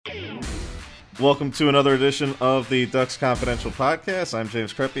Welcome to another edition of the Ducks Confidential Podcast. I'm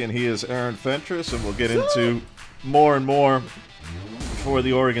James Creppy, and he is Aaron Fentress, and we'll get into more and more for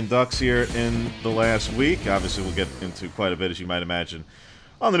the Oregon Ducks here in the last week. Obviously, we'll get into quite a bit, as you might imagine,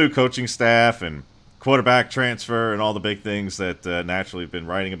 on the new coaching staff and quarterback transfer and all the big things that naturally have been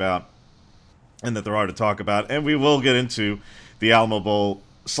writing about and that there are to talk about. And we will get into the Alamo Bowl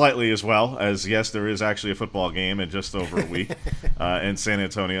slightly as well, as yes, there is actually a football game in just over a week in San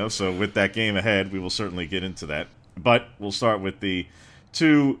Antonio. So with that game ahead, we will certainly get into that. But we'll start with the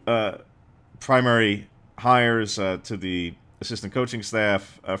two primary hires to the assistant coaching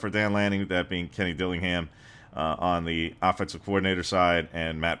staff for Dan Lanning, that being Kenny Dillingham on the offensive coordinator side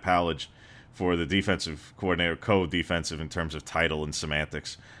and Matt Powledge for the defensive coordinator, co-defensive in terms of title and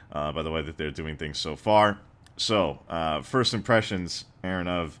semantics, by the way that they're doing things so far. So, first impressions, Aaron,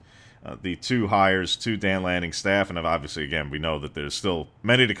 of the two hires to Dan Lanning's staff, and obviously, again, we know that there's still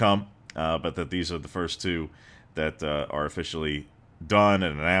many to come, but that these are the first two that are officially done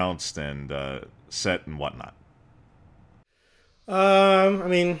and announced and set and whatnot.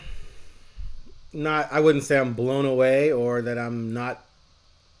 I wouldn't say I'm blown away or that I'm not,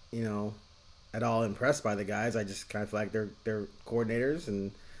 at all impressed by the guys. I just kind of feel like they're coordinators,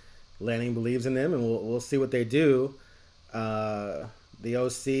 and Lanning believes in them, and we'll see what they do. The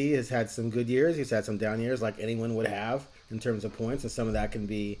OC has had some good years. He's had some down years, like anyone would have in terms of points, and some of that can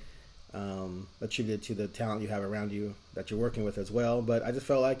be attributed to the talent you have around you that you're working with as well. But I just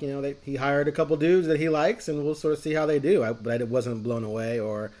felt like he hired a couple dudes that he likes, and we'll sort of see how they do. But I wasn't blown away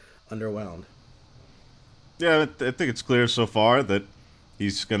or underwhelmed. Yeah, I think it's clear so far that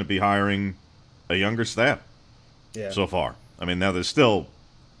he's going to be hiring a younger staff. Yeah. So far. Now there's still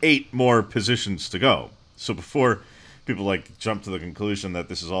 8 more positions to go. So before people jump to the conclusion that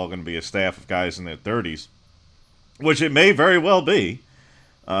this is all going to be a staff of guys in their 30s, which it may very well be,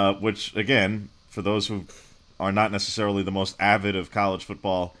 which, again, for those who are not necessarily the most avid of college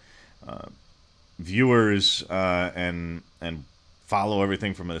football viewers and follow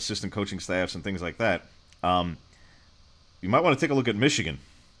everything from assistant coaching staffs and things like that, you might want to take a look at Michigan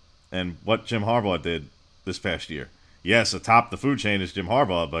and what Jim Harbaugh did this past year. Yes, atop the food chain is Jim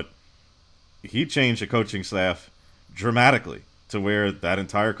Harbaugh, but he changed the coaching staff dramatically to where that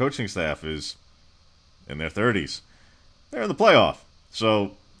entire coaching staff is in their 30s. They're in the playoff.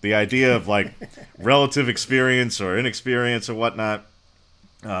 So the idea of relative experience or inexperience or whatnot,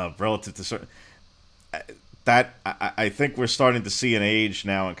 relative to certain, that I think we're starting to see an age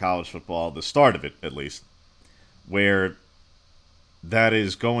now in college football, the start of it at least, where that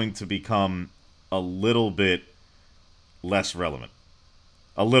is going to become a little bit less relevant.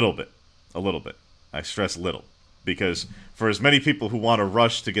 A little bit. I stress little. Because for as many people who want to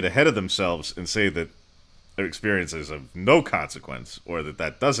rush to get ahead of themselves and say that their experience is of no consequence or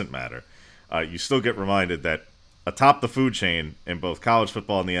that doesn't matter, you still get reminded that atop the food chain in both college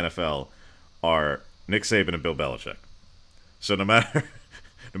football and the NFL are Nick Saban and Bill Belichick. So no matter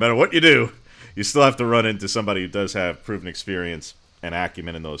what you do, you still have to run into somebody who does have proven experience and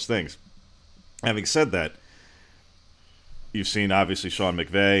acumen in those things. Having said that, you've seen, obviously, Sean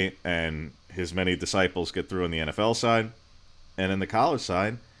McVay and his many disciples get through on the NFL side. And in the college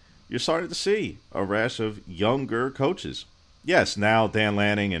side, you're starting to see a rash of younger coaches. Yes, now Dan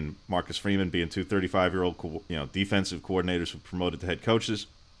Lanning and Marcus Freeman being two 35-year-old defensive coordinators who promoted to head coaches.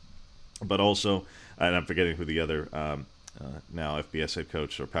 But also, and I'm forgetting who the other now FBS head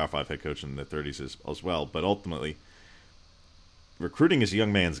coach or Power 5 head coach in the 30s is as well. But ultimately, recruiting is a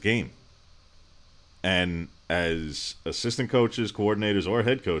young man's game. And as assistant coaches, coordinators, or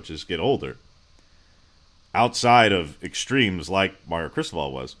head coaches get older, outside of extremes like Mario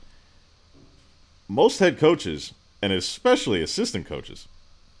Cristobal was, most head coaches, and especially assistant coaches,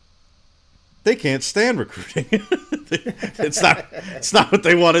 they can't stand recruiting. It's not what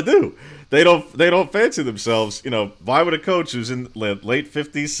they want to do. They don't fancy themselves. Why would a coach who's in late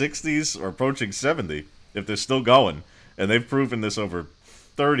 50s, 60s, or approaching 70, if they're still going, and they've proven this over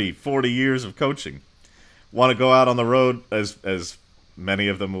 30, 40 years of coaching, want to go out on the road, as many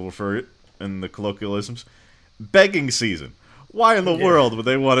of them will refer it in the colloquialisms, begging season? Why in the world would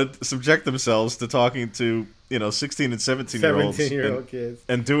they want to subject themselves to talking to 16 and 17-year-olds kids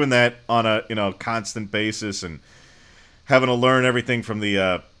and doing that on a constant basis and having to learn everything from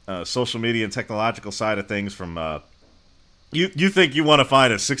the social media and technological side of things? From you think you want to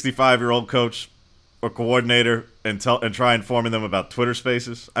find a 65-year-old coach or coordinator and try informing them about Twitter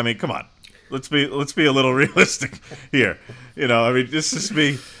Spaces? Come on. Let's be a little realistic here. Just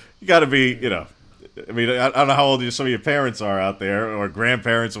be. You got to be. I don't know how old some of your parents are out there, or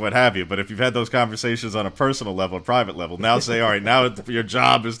grandparents, or what have you. But if you've had those conversations on a personal level, a private level, now say, all right, now your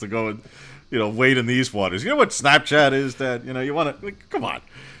job is to go and wade in these waters. You know what Snapchat is, Dad? You want to, come on.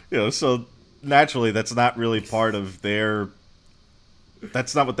 So naturally that's not really part of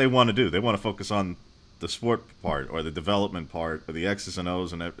that's not what they want to do. They want to focus on the sport part or the development part or the X's and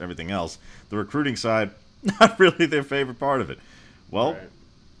O's and everything else. The recruiting side, not really their favorite part of it. Well, right.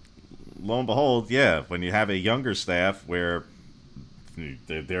 Lo and behold, when you have a younger staff where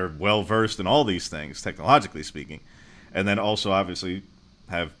they're well-versed in all these things, technologically speaking, and then also obviously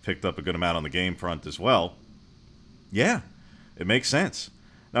have picked up a good amount on the game front as well, it makes sense.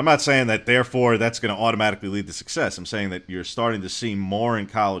 Now, I'm not saying that, therefore, that's going to automatically lead to success. I'm saying that you're starting to see more in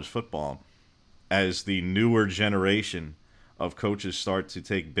college football as the newer generation of coaches start to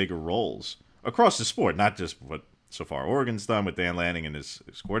take bigger roles across the sport, not just what so far Oregon's done with Dan Lanning and his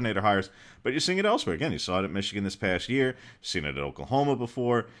coordinator hires, but you're seeing it elsewhere. Again, you saw it at Michigan this past year. You've seen it at Oklahoma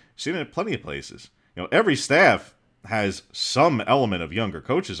before. You've seen it at plenty of places. Every staff has some element of younger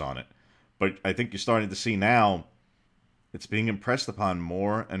coaches on it, but I think you're starting to see now it's being impressed upon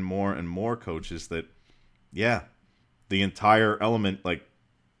more and more and more coaches that, the entire element, like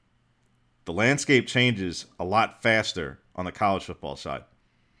the landscape changes a lot faster on the college football side.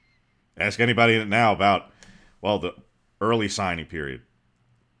 Ask anybody now about, the early signing period.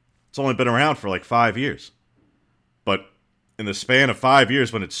 It's only been around for like 5 years. But in the span of 5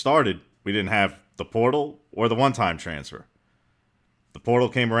 years when it started, we didn't have the portal or the one-time transfer. The portal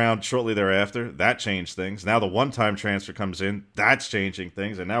came around shortly thereafter. That changed things. Now the one-time transfer comes in. That's changing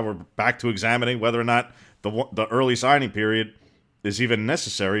things. And now we're back to examining whether or not the early signing period is even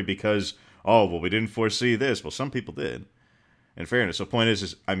necessary because, we didn't foresee this. Well, some people did, in fairness. So the point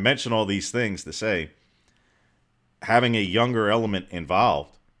is I mention all these things to say having a younger element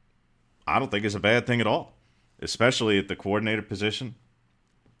involved, I don't think is a bad thing at all, especially at the coordinator position.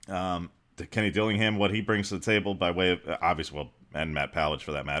 To Kenny Dillingham, what he brings to the table by way of, obviously, and Matt Powledge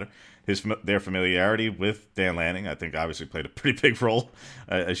for that matter, their familiarity with Dan Lanning, I think obviously played a pretty big role,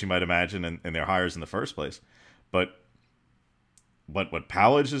 as you might imagine, in their hires in the first place. But what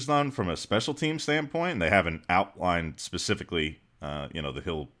Powledge has done from a special team standpoint, and they haven't outlined specifically, that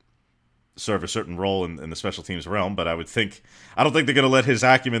he'll serve a certain role in the special teams realm, but I don't think they're going to let his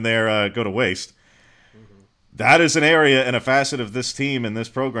acumen there go to waste. Mm-hmm. That is an area and a facet of this team and this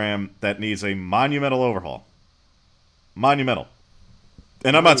program that needs a monumental overhaul. Monumental.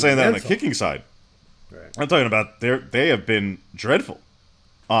 And I'm not saying that on the kicking side. Right. I'm talking about they have been dreadful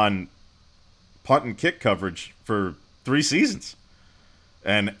on punt and kick coverage for 3 seasons.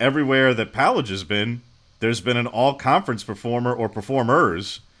 And everywhere that Powledge has been, there's been an all-conference performer or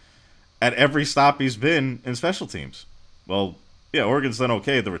performers at every stop he's been in special teams. Well, Oregon's done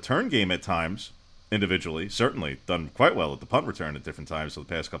okay at the return game at times, individually. Certainly done quite well at the punt return at different times for the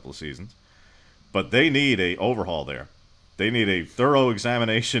past couple of seasons. But they need a overhaul there. They need a thorough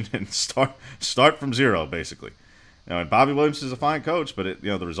examination and start from zero, basically. And Bobby Williams is a fine coach, but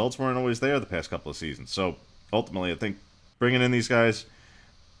the results weren't always there the past couple of seasons. So ultimately, I think bringing in these guys,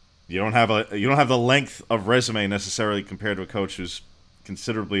 you don't have the length of resume necessarily compared to a coach who's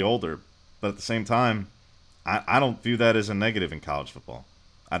considerably older. But at the same time, I don't view that as a negative in college football.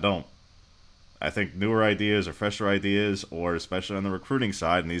 I don't. I think newer ideas or fresher ideas, or especially on the recruiting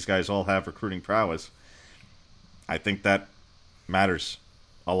side, and these guys all have recruiting prowess, I think that matters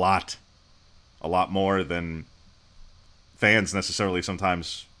a lot more than fans necessarily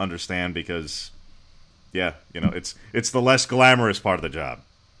sometimes understand because, it's the less glamorous part of the job.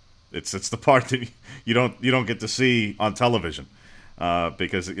 It's the part that you don't get to see on television.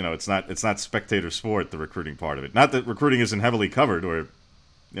 Because it's not spectator sport, the recruiting part of it. Not that recruiting isn't heavily covered, or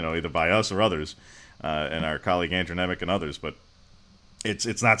either by us or others, and our colleague Andrew Nemec and others, but it's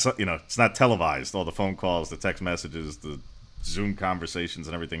not it's not televised. All the phone calls, the text messages, the Zoom conversations,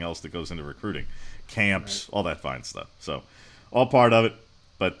 and everything else that goes into recruiting, camps, all that fine stuff. So all part of it.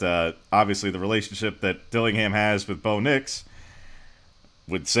 But obviously, the relationship that Dillingham has with Bo Nix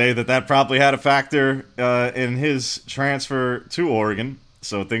would say that probably had a factor in his transfer to Oregon.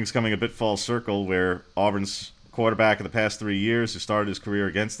 So things coming a bit full circle where Auburn's quarterback of the past 3 years, who started his career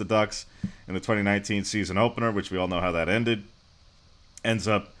against the Ducks in the 2019 season opener, which we all know how that ended, ends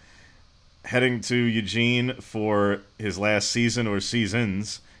up heading to Eugene for his last season or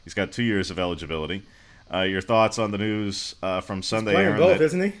seasons. He's got 2 years of eligibility. Your thoughts on the news from Sunday, He's playing Aaron? Both,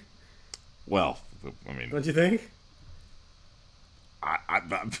 isn't he? Well, I mean, don't you think? I'm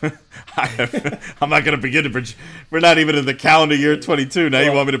not going to begin to project. We're not even in the calendar year 22. Now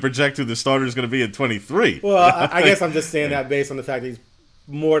you want me to project who the starter is going to be in 23. Well, I guess I'm just saying that based on the fact that he's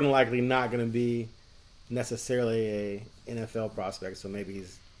more than likely not going to be necessarily a NFL prospect. So maybe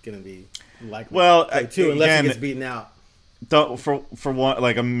he's going to be likely well, too, unless he gets beaten out. For one,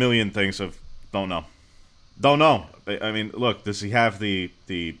 like a million things of don't know. I mean, look, does he have the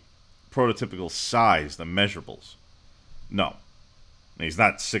prototypical size, the measurables? No, he's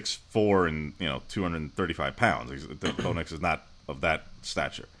not 6'4" and 235 pounds. Bo Nix is not of that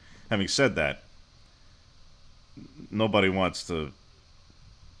stature. Having said that, nobody wants to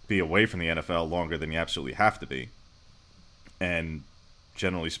be away from the NFL longer than you absolutely have to be, and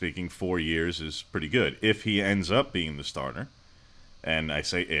generally speaking, 4 years is pretty good. If he ends up being the starter, and I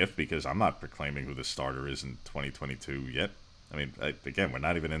say if because I'm not proclaiming who the starter is in 2022 yet. I mean, again, we're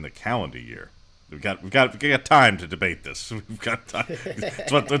not even in the calendar year. We've got time to debate this. We've got time.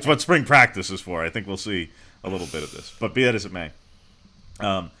 It's what spring practice is for. I think we'll see a little bit of this. But be that as it may,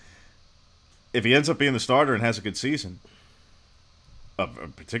 if he ends up being the starter and has a good season, a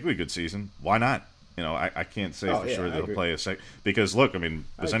particularly good season, why not? I can't say for sure that he'll play a second. Because, look, I mean,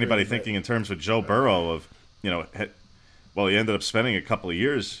 was anybody thinking in terms of Joe Burrow of, well, he ended up spending a couple of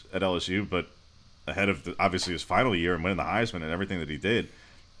years at LSU, but ahead of, obviously, his final year and winning the Heisman and everything that he did,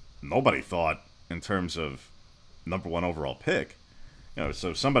 nobody thought in terms of number one overall pick.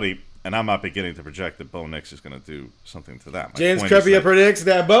 So somebody, and I'm not beginning to project that Bo Nix is going to do something to that. James Krepia predicts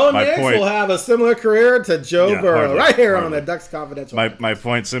that Bo Nix will have a similar career to Joe Burrow right here on the Ducks Confidential. My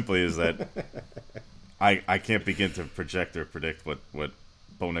point simply is that I can't begin to project or predict what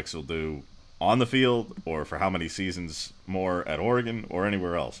Bo Nix will do on the field or for how many seasons more at Oregon or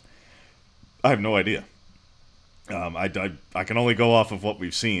anywhere else. I have no idea. I can only go off of what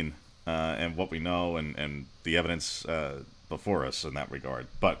we've seen and what we know and the evidence before us in that regard.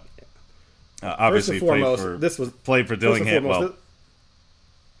 But obviously, played for Dillingham.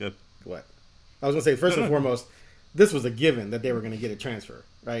 Good. What? I was going to say, first and foremost, this was a given that they were going to get a transfer,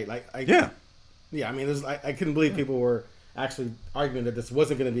 right? Yeah. I mean, I couldn't believe people were actually arguing that this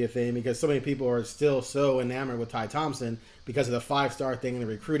wasn't going to be a thing because so many people are still so enamored with Ty Thompson because of the 5-star thing and the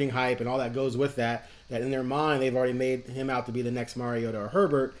recruiting hype and all that goes with that in their mind they've already made him out to be the next Mariota or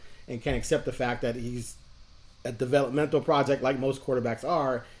Herbert and can't accept the fact that he's a developmental project like most quarterbacks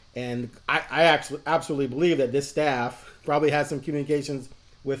are. And I actually absolutely believe that this staff probably had some communications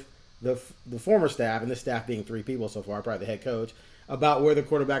with the former staff, and this staff being 3 people so far, probably the head coach, about where the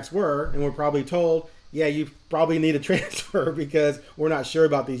quarterbacks were, and we're probably told, yeah, you probably need a transfer because we're not sure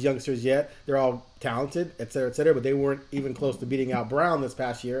about these youngsters yet. They're all talented, et cetera, but they weren't even close to beating out Brown this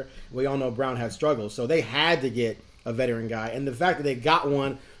past year. We all know Brown had struggles, so they had to get a veteran guy. And the fact that they got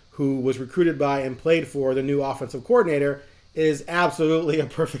one who was recruited by and played for the new offensive coordinator is absolutely a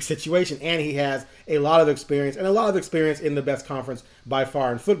perfect situation. And he has a lot of experience, and a lot of experience in the best conference by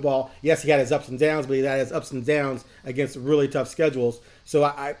far in football. Yes, he had his ups and downs, but he had his ups and downs against really tough schedules. So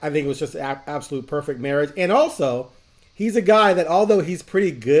I think it was just an absolute perfect marriage. And also, he's a guy that although he's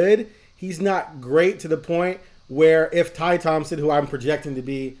pretty good, he's not great to the point where if Ty Thompson, who I'm projecting to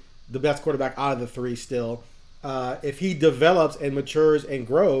be the best quarterback out of the 3 still, if he develops and matures and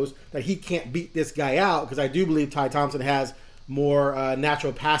grows, that he can't beat this guy out, because I do believe Ty Thompson has more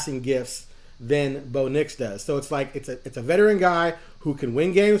natural passing gifts than Bo Nix does. So it's like it's a veteran guy who can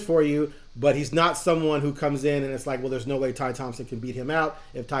win games for you, but he's not someone who comes in and it's like, well, there's no way Ty Thompson can beat him out.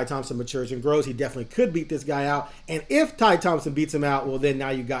 If Ty Thompson matures and grows, he definitely could beat this guy out. And if Ty Thompson beats him out, well, then now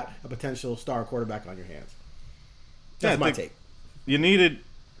you got a potential star quarterback on your hands. That's my take. You needed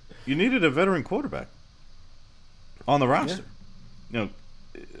a veteran quarterback on the roster. Yeah.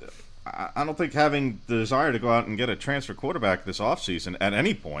 I don't think having the desire to go out and get a transfer quarterback this offseason at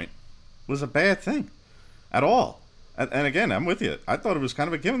any point was a bad thing at all. And again, I'm with you. I thought it was kind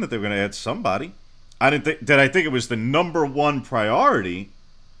of a given that they were going to add somebody. Did I think it was the number one priority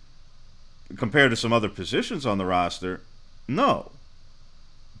compared to some other positions on the roster? No.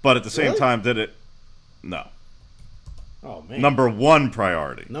 But at the same time, did it? No. Oh, man. Number one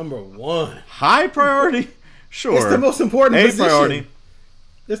priority. Number one. High priority? Sure. It's the most important position. Priority.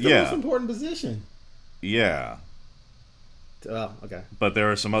 It's the most important position. Yeah. Oh, okay. But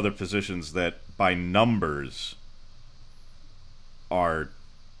there are some other positions that, by numbers, are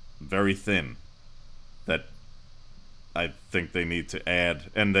very thin that I think they need to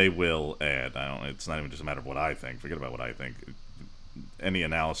add, and they will add. It's not even just a matter of what I think. Forget about what I think. Any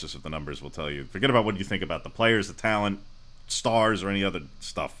analysis of the numbers will tell you. Forget about what you think about the players, the talent, stars, or any other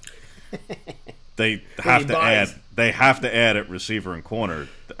stuff. They have to add. They have to add at receiver and corner.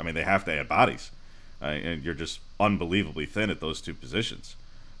 I mean, they have to add bodies. And you're just unbelievably thin at those 2 positions.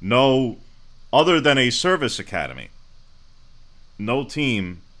 No, other than a service academy, no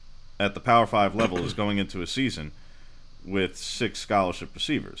team at the Power 5 level is going into a season with 6 scholarship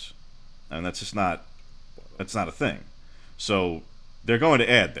receivers. And that's just not a thing. So they're going to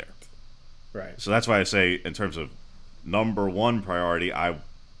add there. Right. So that's why I say, in terms of number one priority. I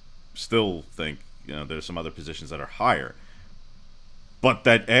still think there's some other positions that are higher. But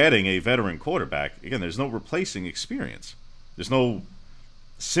that adding a veteran quarterback, again, there's no replacing experience. There's no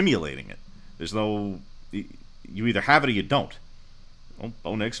simulating it. There's no, you either have it or you don't. Well,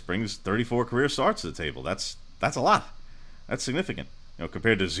 Bo Nix brings 34 career starts to the table. That's a lot. That's significant.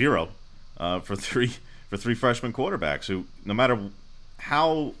 Compared to 0 for three freshman quarterbacks who, no matter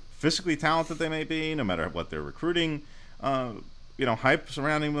how physically talented they may be, no matter what their recruiting, hype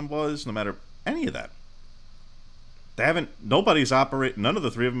surrounding them was, no matter any of that, none of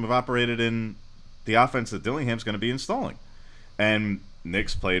the three of them have operated in the offense that Dillingham's going to be installing. And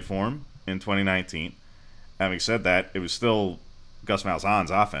Nix played for him in 2019. Having said that, it was still Gus Malzahn's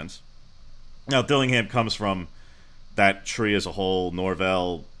offense. Now, Dillingham comes from that tree as a whole.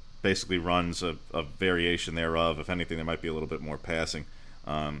 Norvell basically runs a variation thereof. If anything, there might be a little bit more passing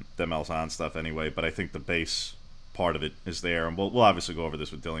than Malzahn stuff anyway. But I think the base part of it is there. And we'll obviously go over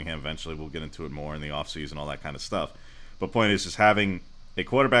this with Dillingham eventually. We'll get into it more in the offseason, all that kind of stuff. But point is having a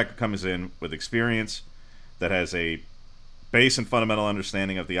quarterback who comes in with experience that has a base and fundamental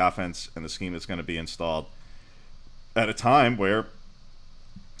understanding of the offense and the scheme that's going to be installed at a time where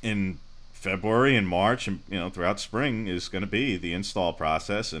in February and March and throughout spring is going to be the install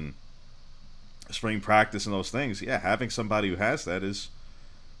process and spring practice and those things. Yeah, having somebody who has that is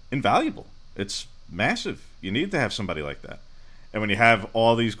invaluable. It's massive. You need to have somebody like that. And when you have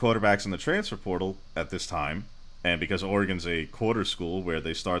all these quarterbacks in the transfer portal at this time, and because Oregon's a quarter school where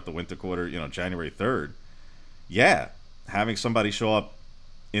they start the winter quarter, January 3rd, yeah, having somebody show up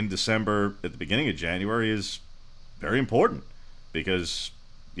in December at the beginning of January is very important because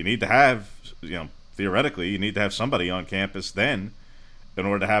you need to have, theoretically, you need to have somebody on campus then in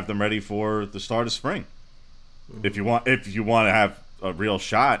order to have them ready for the start of spring. Mm-hmm. If you want to have a real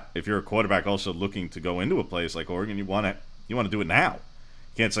shot, if you're a quarterback also looking to go into a place like Oregon, you want to do it now.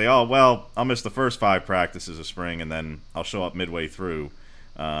 You can't say, oh, well, I'll miss the first 5 practices of spring and then I'll show up midway through.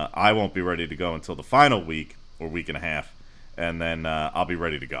 I won't be ready to go until the final week or week and a half, and then I'll be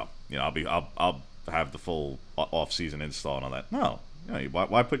ready to go. I'll have the full off-season install and all that. No,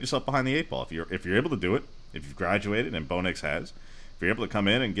 why put yourself behind the 8 ball if you're able to do it? If you've graduated, and Bo Nix has, if you're able to come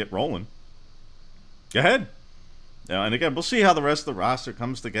in and get rolling, go ahead. And again, we'll see how the rest of the roster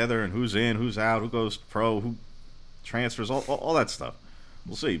comes together and who's in, who's out, who goes pro, who transfers, all that stuff.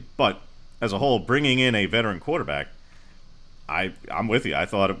 We'll see. But as a whole, bringing in a veteran quarterback, I'm with you. I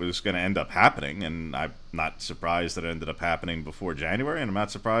thought it was going to end up happening, and I'm not surprised that it ended up happening before January, and I'm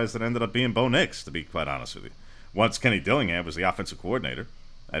not surprised that it ended up being Bo Nix, to be quite honest with you. Once Kenny Dillingham was the offensive coordinator,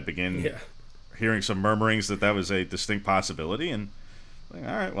 I began hearing some murmurings that was a distinct possibility, and all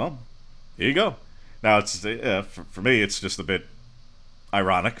right, well, here you go. Now, it's for me, it's just a bit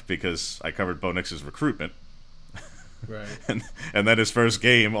ironic because I covered Bo Nix's recruitment. Right. and then his first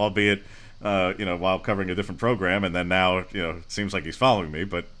game, albeit while covering a different program, and then now it seems like he's following me,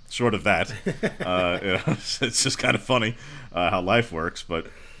 but short of that, it's just kind of funny how life works. But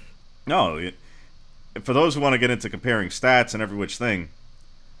no, for those who want to get into comparing stats and every which thing,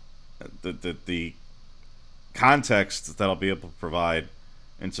 the context that I'll be able to provide,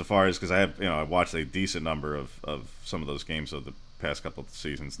 insofar as because I watched a decent number of some of those games of the past couple of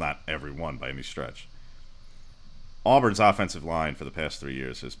seasons, not every one by any stretch. Auburn's offensive line for the past 3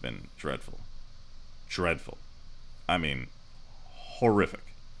 years has been dreadful. Dreadful. I mean, horrific.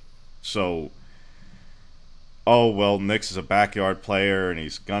 So, Nix is a backyard player and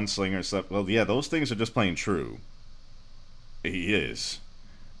he's a gunslinger and stuff. Well, yeah, those things are just plain true. He is.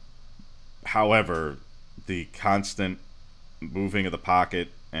 However, the constant moving of the pocket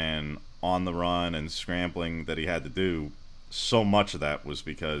and on the run and scrambling that he had to do, so much of that was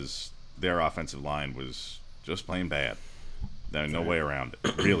because their offensive line was just plain bad. There's no way around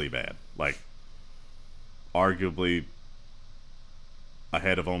it. Really bad. Like, arguably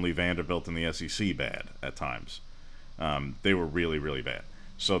ahead of only Vanderbilt in the SEC bad at times. They were really, really bad.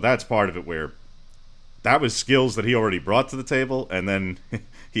 So that's part of it where that was skills that he already brought to the table, and then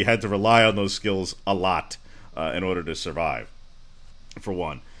he had to rely on those skills a lot in order to survive, for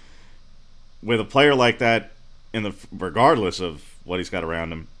one. With a player like that, regardless of what he's got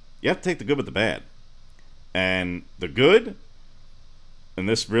around him, you have to take the good with the bad. And the good, and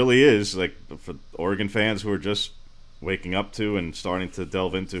this really is, like, for Oregon fans who are just waking up to and starting to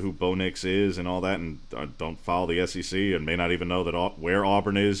delve into who Bo Nix is and all that, and don't follow the SEC and may not even know that where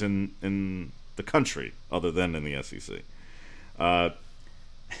Auburn is in the country other than in the SEC.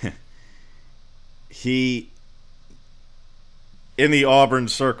 He, in the Auburn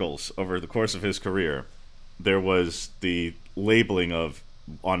circles over the course of his career, there was the labeling of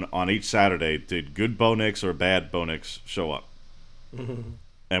on each Saturday, did good Bo Nix or bad Bo Nix show up?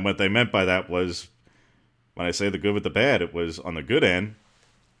 And what they meant by that was, when I say the good with the bad, it was on the good end,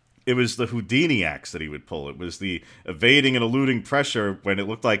 it was the Houdini acts that he would pull. It was the evading and eluding pressure when it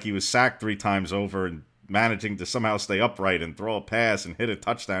looked like he was sacked 3 times over and managing to somehow stay upright and throw a pass and hit a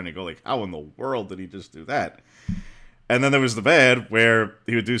touchdown. And go like, how in the world did he just do that? And then there was the bad, where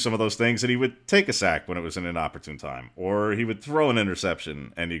he would do some of those things and he would take a sack when it was in an opportune time. Or he would throw an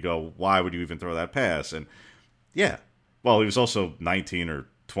interception and you go, why would you even throw that pass? And yeah, well, he was also 19 or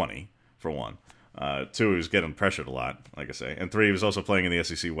 20, for one. 2, he was getting pressured a lot, like I say. And 3, he was also playing in the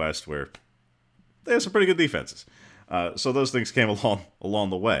SEC West, where they have some pretty good defenses. So those things came along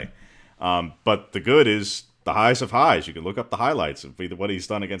the way. But the good is the highs of highs. You can look up the highlights of either what he's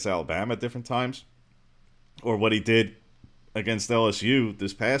done against Alabama at different times or what he did against LSU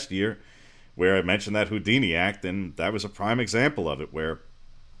this past year, where I mentioned that Houdini act, and that was a prime example of it, where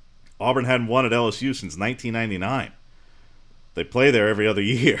Auburn hadn't won at LSU since 1999. They play there every other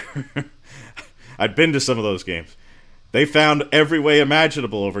year. I'd been to some of those games. They found every way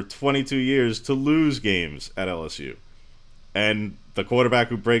imaginable over 22 years to lose games at LSU. And the quarterback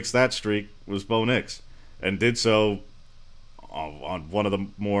who breaks that streak was Bo Nix, and did so on one of the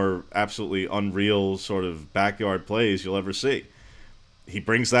more absolutely unreal sort of backyard plays you'll ever see. He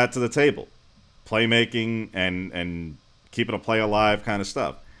brings that to the table. Playmaking and keeping a play alive kind of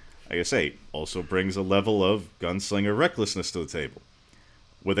stuff. Like I say, also brings a level of gunslinger recklessness to the table.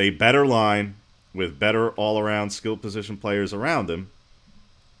 With a better line, with better all-around skill position players around him,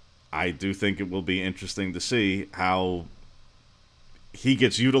 I do think it will be interesting to see how he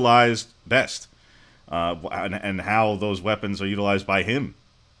gets utilized best, and how those weapons are utilized by him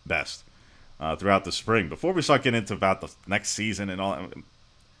best throughout the spring. Before we start getting into about the next season and all,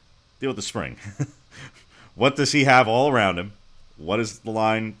 deal with the spring. What does he have all around him? What does the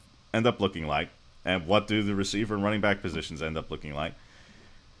line end up looking like? And what do the receiver and running back positions end up looking like?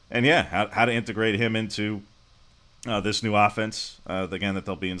 And yeah, how to integrate him into this new offense, again, that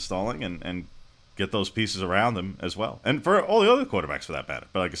they'll be installing, and get those pieces around him as well. And for all the other quarterbacks for that matter.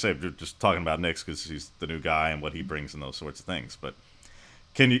 But like I said, we're just talking about Nix because he's the new guy and what he brings and those sorts of things. But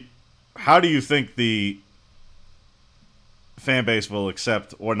how do you think the fan base will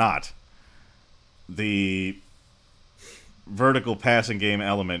accept or not the vertical passing game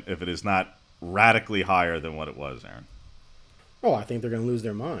element if it is not radically higher than what it was, Aaron? Oh, I think they're going to lose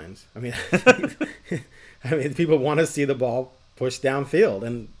their minds. I mean, people want to see the ball pushed downfield.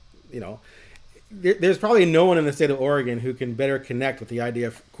 And, there's probably no one in the state of Oregon who can better connect with the idea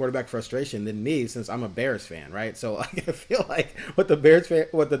of quarterback frustration than me, since I'm a Bears fan, right? So I feel like what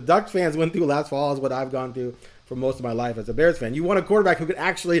the Ducks fans went through last fall is what I've gone through for most of my life as a Bears fan. You want a quarterback who could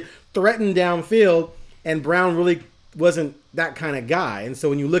actually threaten downfield, and Brown really wasn't that kind of guy. And so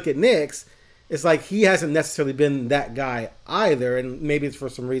when you look at Nix, it's like he hasn't necessarily been that guy either, and maybe it's for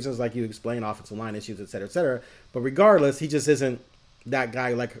some reasons like you explained, offensive line issues, et cetera, et cetera. But regardless, he just isn't that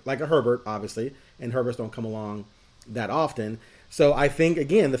guy like a Herbert, obviously, and Herberts don't come along that often. So I think,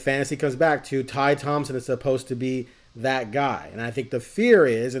 again, the fantasy comes back to Ty Thompson is supposed to be that guy. And I think the fear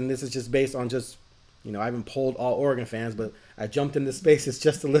is, and this is just based on just, I haven't polled all Oregon fans, but I jumped into spaces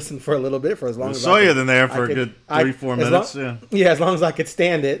just to listen for a little bit for as long as I could. I saw you in there for a good 3-4 minutes. As long as I could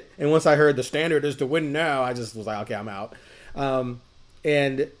stand it. And once I heard the standard is to win now, I just was like, okay, I'm out.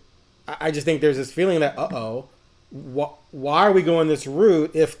 And I just think there's this feeling that, why are we going this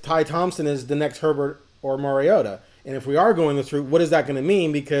route if Ty Thompson is the next Herbert or Mariota? And if we are going this route, what is that going to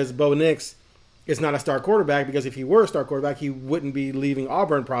mean? Because Bo Nix is not a star quarterback, because if he were a star quarterback, he wouldn't be leaving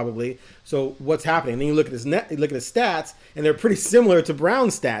Auburn probably. So what's happening? And then you look at his stats, and they're pretty similar to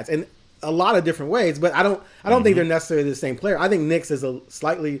Brown's stats in a lot of different ways. But I don't think they're necessarily the same player. I think Nix is a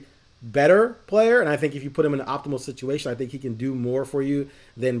slightly better player, and I think if you put him in an optimal situation, I think he can do more for you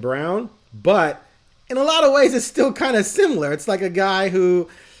than Brown. But in a lot of ways, it's still kind of similar. It's like a guy who,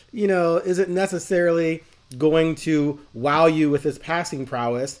 isn't necessarily going to wow you with his passing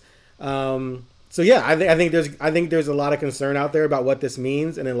prowess. So yeah, I think there's a lot of concern out there about what this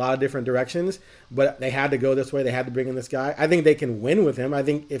means and in a lot of different directions. But they had to go this way. They had to bring in this guy. I think they can win with him. I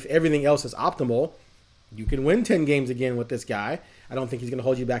think if everything else is optimal, you can win 10 games again with this guy. I don't think he's going to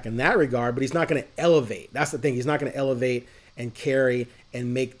hold you back in that regard, but he's not going to elevate. That's the thing. He's not going to elevate and carry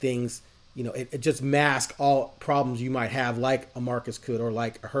and make things. It just masks all problems you might have, like a Marcus could or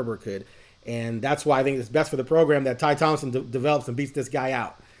like a Herbert could. And that's why I think it's best for the program that Ty Thompson develops and beats this guy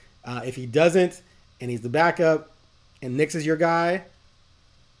out. If he doesn't, and he's the backup, and Nix is your guy,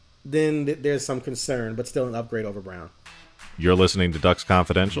 then there's some concern, but still an upgrade over Brown. You're listening to Ducks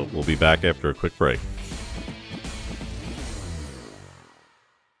Confidential. We'll be back after a quick break.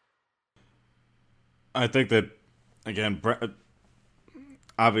 I think that, again,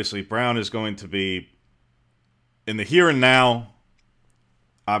 obviously Brown is going to be, in the here and now,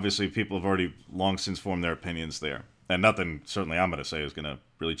 obviously people have already long since formed their opinions there. And nothing, certainly I'm going to say, is going to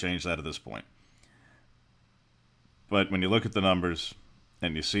really change that at this point. But when you look at the numbers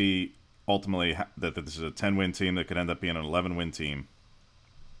and you see ultimately that this is a 10-win team that could end up being an 11-win team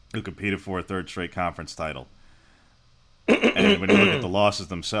who competed for a third straight conference title. And when you look at the losses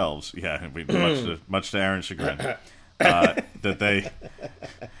themselves, much to Aaron's chagrin, that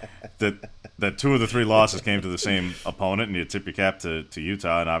two of the three losses came to the same opponent, and you tip your cap to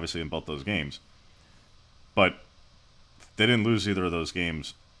Utah, and obviously in both those games. But they didn't lose either of those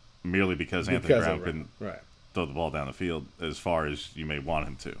games merely because Anthony Brown couldn't throw the ball down the field as far as you may want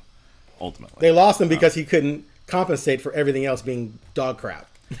him to, ultimately. They lost him because he couldn't compensate for everything else being dog crap.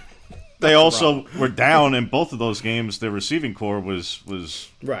 They also were down in both of those games. Their receiving core was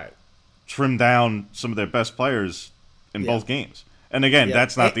trimmed down some of their best players in both games. And again,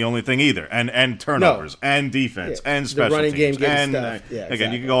 that's not the only thing either. And turnovers and defense and special the running teams. Game and stuff.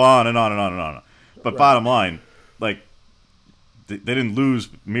 again, you can go on and on and on and on. But bottom line, like, they didn't lose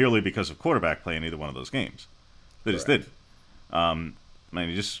merely because of quarterback play in either one of those games. They just did. You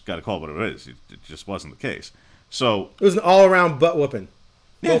just got to call it what it is. It just wasn't the case. So it was an all-around butt whooping.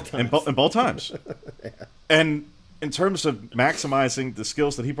 In both times. And in terms of maximizing the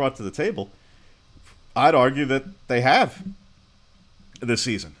skills that he brought to the table, I'd argue that they have this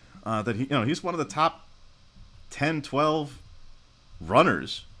season. That he's one of the top 10, 12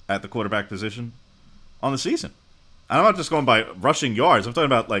 runners at the quarterback position on the season. I'm not just going by rushing yards. I'm talking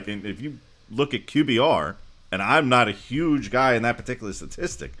about, like, if you look at QBR, and I'm not a huge guy in that particular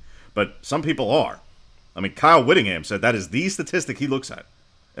statistic, but some people are. I mean, Kyle Whittingham said that is the statistic he looks at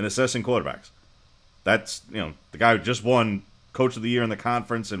in assessing quarterbacks. That's, the guy who just won Coach of the Year in the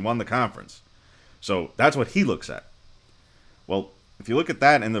conference and won the conference. So that's what he looks at. Well, if you look at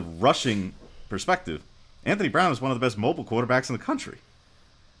that in the rushing perspective, Anthony Brown is one of the best mobile quarterbacks in the country.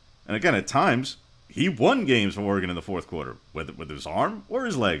 And again, at times, he won games for Oregon in the fourth quarter, whether with his arm or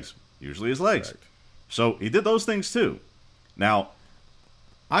his legs. Usually his legs. Correct. So he did those things too. Now,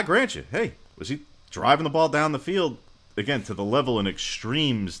 I grant you, hey, was he driving the ball down the field, again, to the level and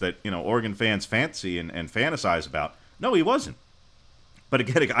extremes that, Oregon fans fancy and fantasize about? No, he wasn't. But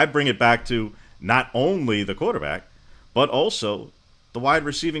again, I bring it back to not only the quarterback, but also the wide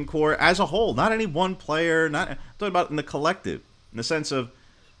receiving core as a whole. Not any one player, I'm talking about in the collective, in the sense of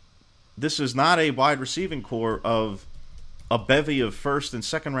this is not a wide receiving core of a bevy of first and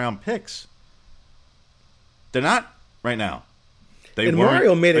second round picks. They're not right now. And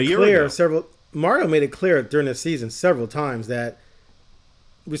Mario made it clear Mario made it clear during the season several times that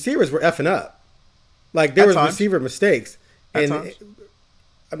receivers were effing up. Like, there was receiver mistakes. And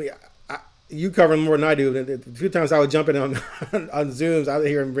I mean, you cover them more than I do. The few times I would jump in on Zooms, I would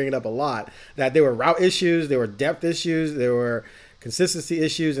hear him bring it up a lot, that there were route issues, there were depth issues, there were consistency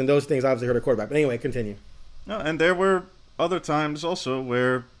issues, and those things obviously hurt a quarterback. But anyway, continue. No, and there were other times also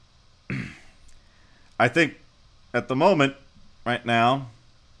where I think at the moment, right now,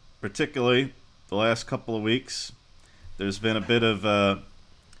 particularly the last couple of weeks, there's been a bit of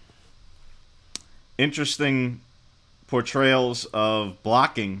interesting portrayals of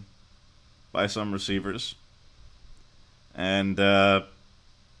blocking by some receivers. And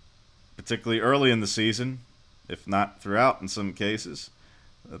particularly early in the season, if not throughout in some cases,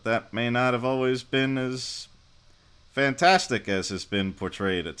 that may not have always been as fantastic as has been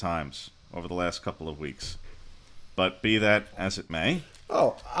portrayed at times over the last couple of weeks. But be that as it may.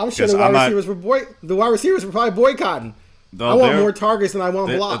 Oh, I'm sure the wide receivers were probably boycotting. I want more targets than I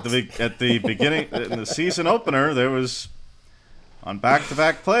want blocks. At the beginning, in the season opener, there was, on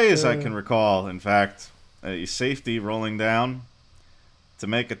back-to-back plays, I can recall, in fact, a safety rolling down to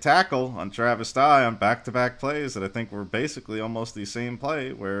make a tackle on Travis Dye on back-to-back plays that I think were basically almost the same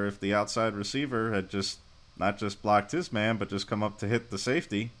play, where if the outside receiver had just not just blocked his man, but just come up to hit the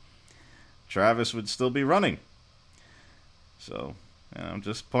safety, Travis would still be running. So, I'm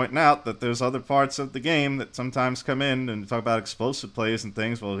just pointing out that there's other parts of the game that sometimes come in and talk about explosive plays and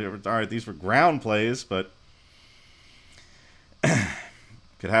things. Well, all right, these were ground plays, but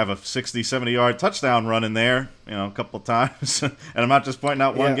could have a 60, 70-yard touchdown run in there, a couple of times. And I'm not just pointing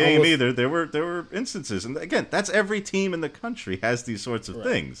out one game either. There were instances. And again, that's every team in the country has these sorts of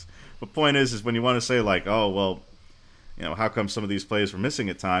things. The point is when you want to say, like, oh, well, how come some of these plays were missing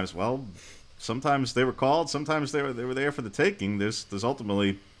at times? Well, sometimes they were called. Sometimes they were there for the taking. There's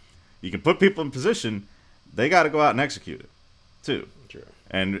ultimately, you can put people in position. They got to go out and execute it, too. True.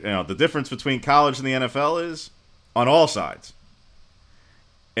 And the difference between college and the NFL is on all sides.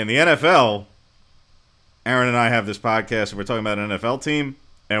 In the NFL, Aaron and I have this podcast and we're talking about an NFL team,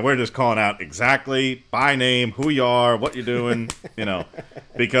 and we're just calling out exactly by name who you are, what you're doing,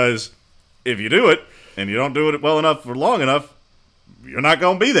 because if you do it and you don't do it well enough or long enough, you're not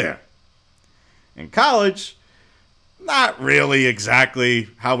going to be there. In college, not really exactly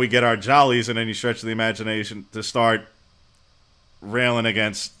how we get our jollies in any stretch of the imagination to start railing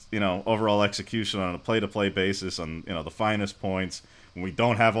against, overall execution on a play-to-play basis on, the finest points when we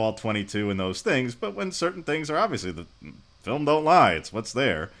don't have all 22 in those things. But when certain things are obviously, the film don't lie, it's what's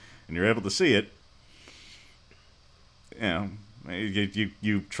there, and you're able to see it,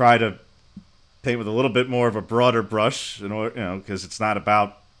 you try to paint with a little bit more of a broader brush, because it's not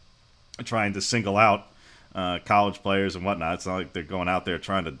about trying to single out college players and whatnot. It's not like they're going out there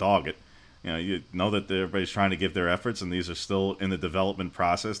trying to dog it. You know that everybody's trying to give their efforts, and these are still in the development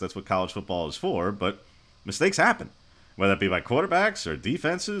process. That's what college football is for. But mistakes happen, whether it be by quarterbacks or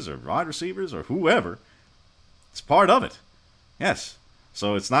defenses or wide receivers or whoever. It's part of it. Yes.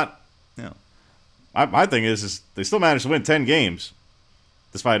 So it's not, my thing is they still managed to win 10 games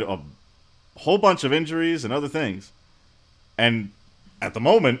despite a whole bunch of injuries and other things. And at the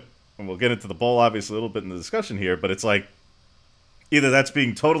moment, and we'll get into the bowl obviously a little bit in the discussion here, but it's like either that's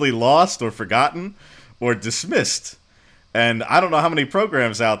being totally lost or forgotten or dismissed. And I don't know how many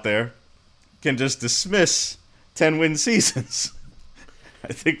programs out there can just dismiss 10-win seasons.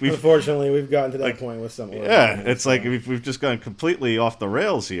 I think unfortunately we've gotten to that point with some. Yeah, it's like we've just gone completely off the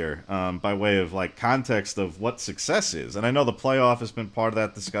rails here by way of like context of what success is. And I know the playoff has been part of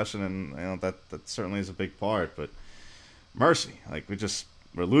that discussion, and that certainly is a big part. But mercy, like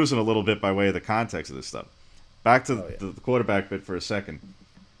we're losing a little bit by way of the context of this stuff. Back to the quarterback bit for a second,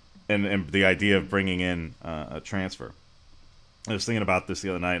 and the idea of bringing in a transfer. I was thinking about this the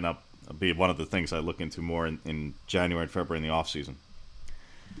other night, and I'll be one of the things I look into more in January and February in the offseason.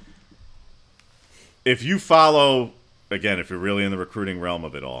 If you follow, again, if you're really in the recruiting realm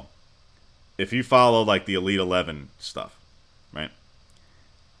of it all, if you follow like the Elite 11 stuff, right?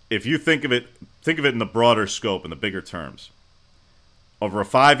 If you think of it in the broader scope, in the bigger terms, over a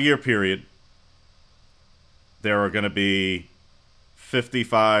 5-year period, there are going to be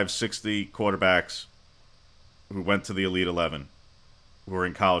 55, 60 quarterbacks who went to the Elite 11 who are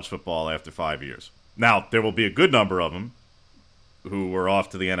in college football after 5 years. Now, there will be a good number of them who were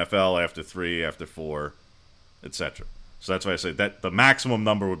off to the NFL after 3, after 4, etc. So that's why I say that the maximum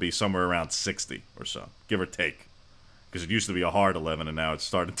number would be somewhere around 60 or so, give or take. Because it used to be a hard 11, and now it's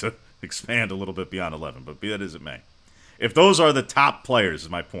starting to expand a little bit beyond 11. But be that as it may. If those are the top players, is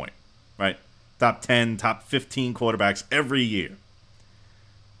my point, right? Top 10, top 15 quarterbacks every year.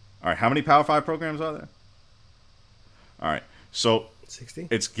 All right, how many Power 5 programs are there? All right, so 60?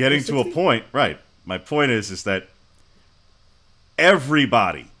 It's getting to a point, right? My point is that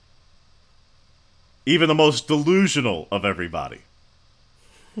everybody, even the most delusional of everybody,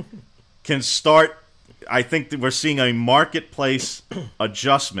 can start. I think that we're seeing a marketplace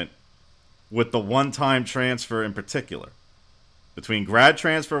adjustment with the one-time transfer in particular. Between grad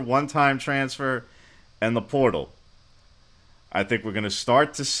transfer, one-time transfer, and the portal, I think we're going to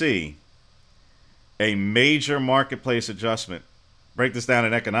start to see a major marketplace adjustment. Break this down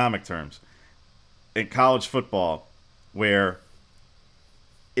in economic terms. In college football, where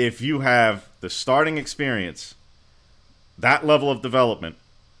if you have the starting experience, that level of development,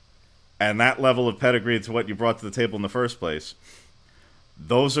 and that level of pedigree to what you brought to the table in the first place,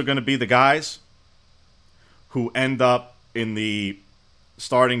 those are going to be the guys who end up in the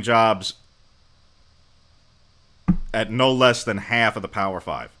starting jobs at no less than half of the Power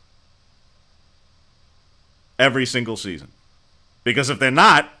 5. Every single season. Because if they're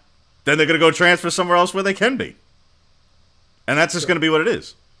not, then they're going to go transfer somewhere else where they can be. And that's just going to be what it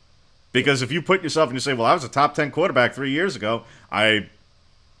is. Because if you put yourself and you say, well, I was a top 10 quarterback 3 years ago. I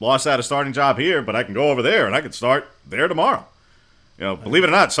lost out a starting job here, but I can go over there and I can start there tomorrow. You know, believe it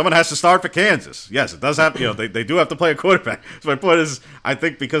or not, someone has to start for Kansas. Yes, it does have, they do have to play a quarterback. So my point is, I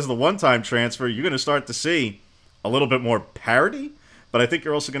think because of the one-time transfer, you're going to start to see a little bit more parity, but I think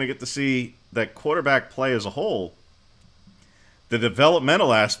you're also going to get to see that quarterback play as a whole, the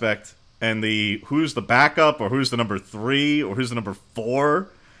developmental aspect and the who's the backup or who's the number 3 or who's the number 4,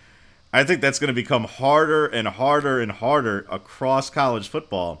 I think that's going to become harder and harder and harder across college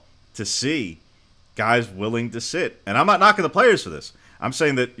football to see guys willing to sit. And I'm not knocking the players for this. I'm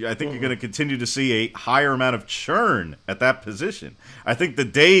saying that I think you're going to continue to see a higher amount of churn at that position. I think the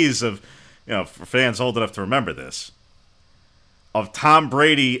days of, for fans old enough to remember this, of Tom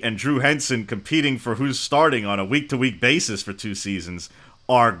Brady and Drew Henson competing for who's starting on a week-to-week basis for 2 seasons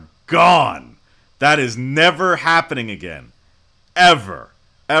are gone. That is never happening again. Ever.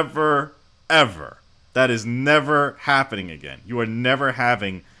 Ever. Ever. That is never happening again. You are never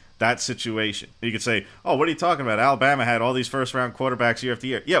having that situation. You could say, oh, what are you talking about? Alabama had all these first-round quarterbacks year after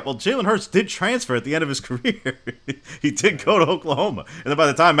year. Yeah, well, Jalen Hurts did transfer at the end of his career. He did go to Oklahoma. And then by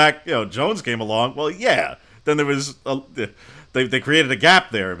the time Jones came along, well, yeah, then there was they created a gap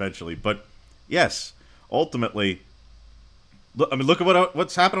there eventually. But, yes, ultimately, look at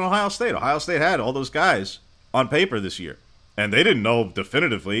what's happened in Ohio State. Ohio State had all those guys on paper this year. And they didn't know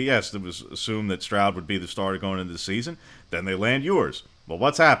definitively. Yes, it was assumed that Stroud would be the starter going into the season. Then they land Ewers. Well,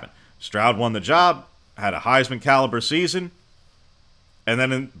 what's happened? Stroud won the job, had a Heisman-caliber season, and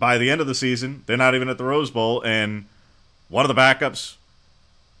then by the end of the season, they're not even at the Rose Bowl, and one of the backups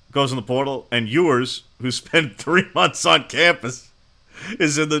goes in the portal, and Ewers, who spent 3 months on campus,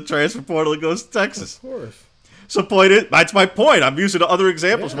 is in the transfer portal and goes to Texas. Of course. So that's my point. I'm using other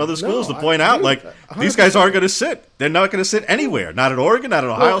examples from other schools to point out, these guys aren't going to sit. They're not going to sit anywhere. Not at Oregon, not at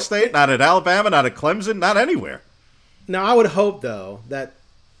Ohio State, not at Alabama, not at Clemson, not anywhere. Now, I would hope, though, that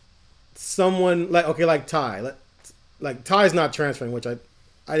someone, like Ty. Ty's not transferring, which I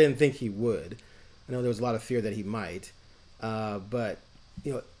didn't think he would. I know there was a lot of fear that he might. But,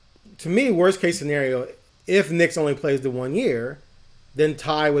 to me, worst case scenario, if Nix only plays the 1 year, then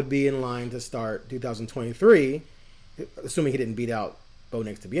Ty would be in line to start 2023, assuming he didn't beat out Bo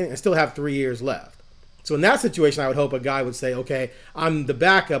Nix to begin, and still have 3 years left. So in that situation, I would hope a guy would say, okay, I'm the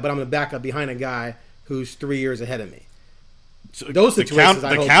backup, but I'm the backup behind a guy who's 3 years ahead of me. So those situations,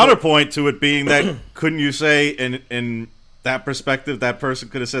 the counterpoint to it being that, couldn't you say in that perspective, that person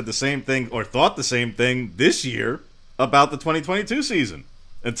could have said the same thing or thought the same thing this year about the 2022 season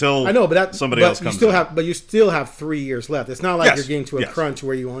until somebody else comes in. But you still have 3 years left. It's not like you're getting to a crunch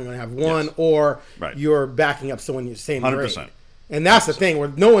where you're only going to have one or you're backing up someone your same 100%. Grade. And that's the thing where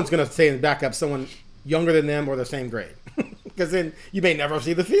no one's going to say and back up someone younger than them or the same grade because then you may never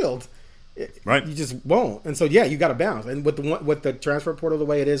see the field. Right, you just won't, and so you got to balance. And with the transfer portal the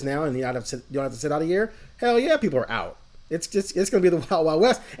way it is now, and you don't have to sit out a year. Hell yeah, people are out. It's going to be the Wild Wild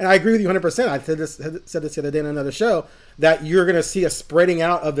West. And I agree with you 100%. I said this the other day in another show that you're going to see a spreading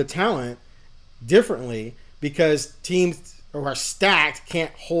out of the talent differently because teams who are stacked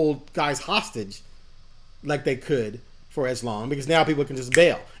can't hold guys hostage like they could for as long because now people can just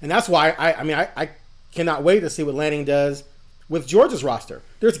bail, and that's why I cannot wait to see what Lanning does with Georgia's roster.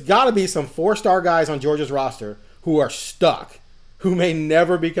 There's got to be some 4-star guys on Georgia's roster who are stuck, who may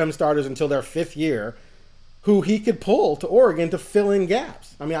never become starters until their 5th year, who he could pull to Oregon to fill in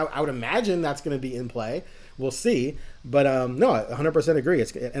gaps. I mean, I would imagine that's going to be in play. We'll see. But no, I 100% agree.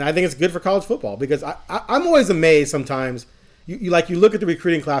 And I think it's good for college football because I'm always amazed sometimes. You look at the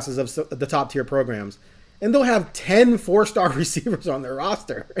recruiting classes of the top tier programs, and they'll have 10 4-star receivers on their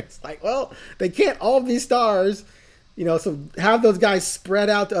roster. It's like, well, they can't all be stars. So have those guys spread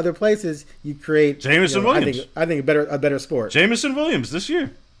out to other places. You create Jamison Williams. I think a better sport. Jamison Williams this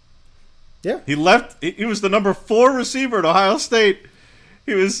year. Yeah, he left. He was the number 4 receiver at Ohio State.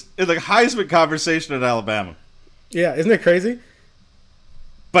 He was in the Heisman conversation at Alabama. Yeah, isn't it crazy?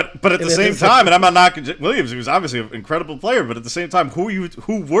 But at the same time, and I'm not knocking Williams. He was obviously an incredible player. But at the same time, who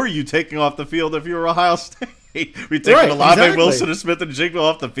were you taking off the field if you were Ohio State? We taking Alamo Wilson and Smith and Jigba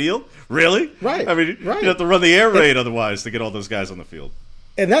off the field? Really? Right. I mean, you have to run the air raid otherwise to get all those guys on the field.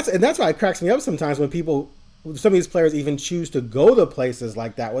 And that's why it cracks me up sometimes when some of these players even choose to go to places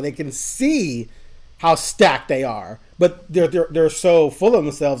like that where they can see how stacked they are, but they're so full of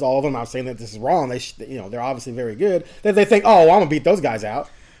themselves. All of them. I'm saying that this is wrong. They're obviously very good that they think, oh, well, I'm gonna beat those guys out.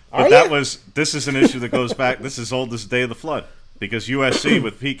 But this is an issue that goes back. This is old as the day of the flood because USC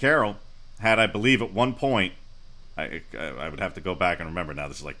with Pete Carroll had, I believe, at one point. I would have to go back and remember now.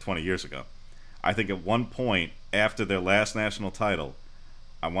 This is like 20 years ago. I think at one point after their last national title,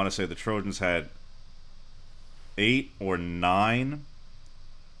 I want to say the Trojans had 8 or 9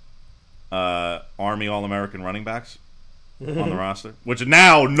 Army All-American running backs on the roster. Which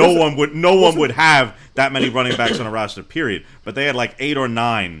now no one would have that many running backs on a roster. Period. But they had like 8 or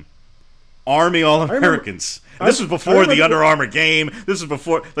 9 Army All-Americans. This was before the Under Armour game. This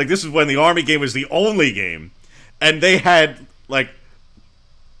is when the Army game was the only game. And they had like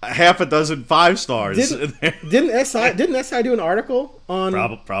half a dozen 5-stars. Didn't SI do an article on?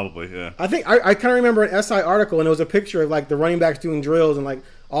 Probably, yeah. I think I kind of remember an SI article, and it was a picture of like the running backs doing drills, and like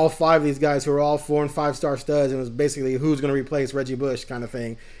all 5 of these guys who were all 4- and 5-star studs, and it was basically who's going to replace Reggie Bush kind of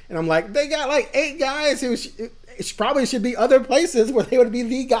thing. And I'm like, they got like 8 guys who probably should be other places where they would be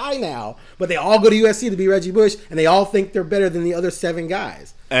the guy now, but they all go to USC to be Reggie Bush, and they all think they're better than the other 7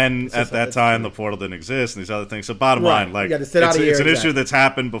 guys. And at that time, the portal didn't exist, and these other things. So bottom line, like it's an issue that's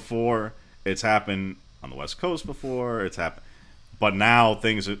happened before. It's happened on the West Coast before. It's happened. But now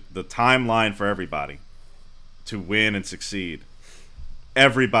the timeline for everybody to win and succeed,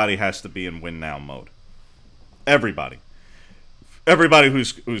 everybody has to be in win now mode. Everybody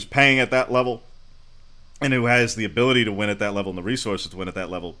who's paying at that level and who has the ability to win at that level and the resources to win at that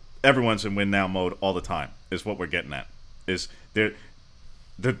level, everyone's in win now mode all the time. Is what we're getting at. Is there?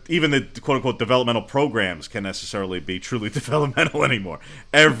 Even the quote-unquote developmental programs can't necessarily be truly developmental anymore.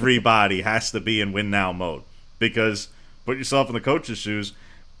 Everybody has to be in win-now mode. Because, put yourself in the coach's shoes,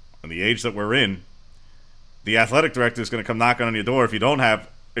 in the age that we're in, the athletic director is going to come knocking on your door if you don't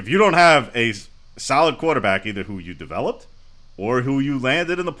have a solid quarterback, either who you developed or who you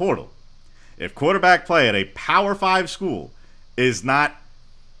landed in the portal. If quarterback play at a Power 5 school is not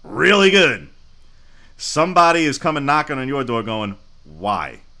really good, somebody is coming knocking on your door going,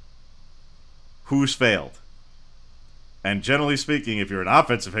 why? Who's failed? And generally speaking, if you're an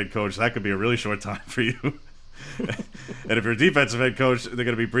offensive head coach, that could be a really short time for you. And if you're a defensive head coach, they're going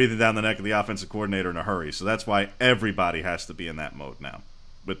to be breathing down the neck of the offensive coordinator in a hurry. So that's why everybody has to be in that mode now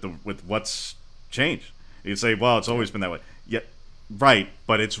with what's changed. You say, well, it's always been that way. Yeah, right,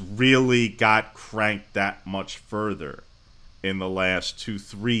 but it's really got cranked that much further in the last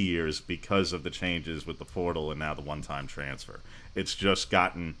 2-3 years because of the changes with the portal and now the one-time transfer. It's just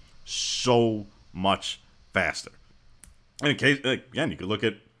gotten so much faster. And in case, again, you could look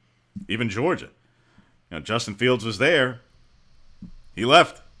at even Georgia. Justin Fields was there. He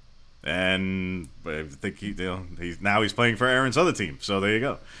left. And I think he's playing for Aaron's other team. So there you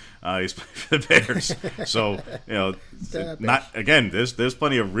go. He's playing for the Bears. So, there's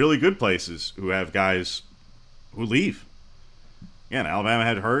plenty of really good places who have guys who leave. Again, Alabama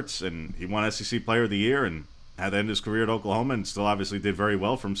had Hurts, and he won SEC Player of the Year and had to end his career at Oklahoma and still obviously did very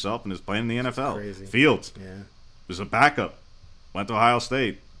well for himself and is playing in the NFL. Crazy. Fields was a backup, went to Ohio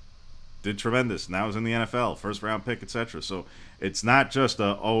State, did tremendous, now is in the NFL, first-round pick, etc. So it's not just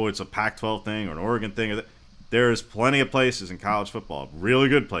it's a Pac-12 thing or an Oregon thing. There's plenty of places in college football, really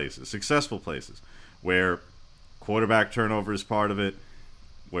good places, successful places, where quarterback turnover is part of it,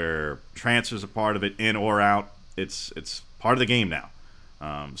 where transfers are part of it, in or out. It's part of the game now.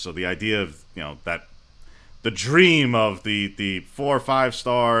 So the idea of that the dream of the 4 or 5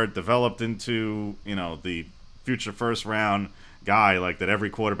 star developed into the future first round guy like that every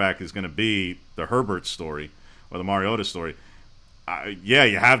quarterback is going to be, the Herbert story or the Mariota story.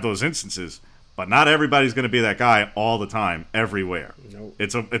 You have those instances, but not everybody's going to be that guy all the time everywhere. Nope.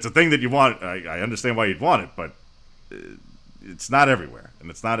 It's a thing that you want. I understand why you'd want it, but it's not everywhere, and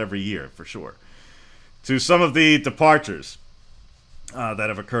it's not every year for sure. To some of the departures that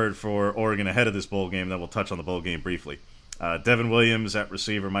have occurred for Oregon ahead of this bowl game, that we'll touch on the bowl game briefly. Devin Williams at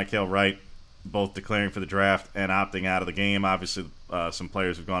receiver, Mykael Wright, both declaring for the draft and opting out of the game. Obviously, some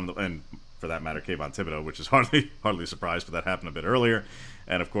players have gone, and for that matter, Kayvon Thibodeau, which is hardly a surprise, but that happened a bit earlier.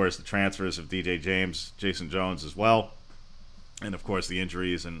 And, of course, the transfers of DJ James, Jason Jones as well. And, of course, the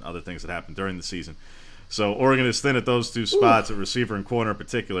injuries and other things that happened during the season. So Oregon is thin at those two spots, at receiver and corner in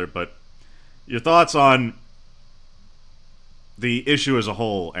particular. But your thoughts on the issue as a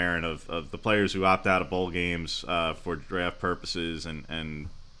whole, Aaron, of the players who opt out of bowl games for draft purposes and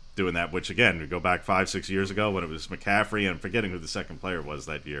doing that, which, again, we go back 5-6 years ago when it was McCaffrey, and I'm forgetting who the second player was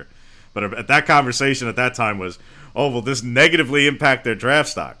that year. But at that conversation at that time was, will this negatively impact their draft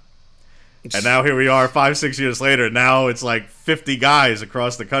stock? And now here we are 5-6 years later. Now it's like 50 guys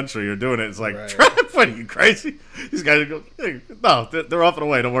across the country are doing it. It's like, right. What are you, crazy? These guys go, hey, no, they're off and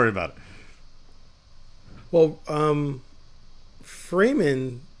away. Don't worry about it. Well,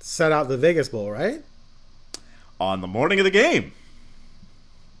 Freeman set out the Vegas Bowl, right? On the morning of the game.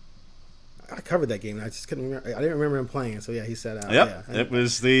 I covered that game. I just couldn't remember. I didn't remember him playing it. So yeah, he set out. Yep, yeah. It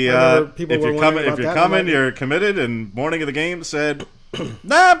was the if you're coming, you're committed. And morning of the game said,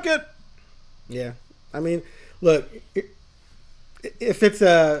 "Nah, I'm good." Yeah, I mean, look, if it's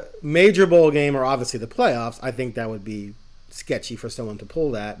a major bowl game or obviously the playoffs, I think that would be sketchy for someone to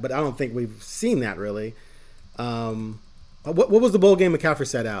pull that. But I don't think we've seen that really. What was the bowl game McCaffrey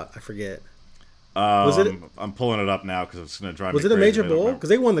set out? I forget. Was it? I'm pulling it up now because it's going to drive me crazy. Was it a major bowl? Because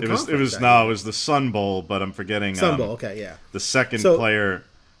they won the conference. It was the Sun Bowl, but I'm forgetting. Sun Bowl, okay, yeah. The second player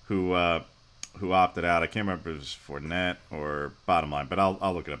who opted out. I can't remember if it was Fournette or Bottom Line, but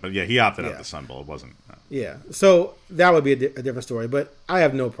I'll look it up. But yeah, he opted out the Sun Bowl. It wasn't. Yeah, so that would be a different story. But I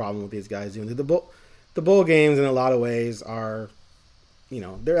have no problem with these guys doing it. The bowl games in a lot of ways are,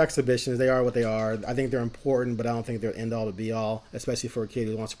 they're exhibitions. They are what they are. I think they're important, but I don't think they're end all to be all, especially for a kid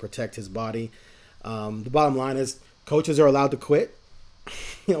who wants to protect his body. The bottom line is coaches are allowed to quit.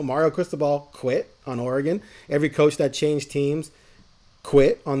 Mario Cristobal quit on Oregon. Every coach that changed teams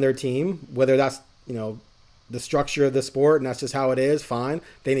quit on their team, whether that's, the structure of the sport and that's just how it is, fine.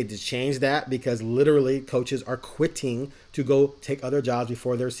 They need to change that because literally coaches are quitting to go take other jobs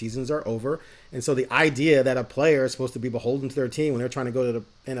before their seasons are over. And so the idea that a player is supposed to be beholden to their team when they're trying to go to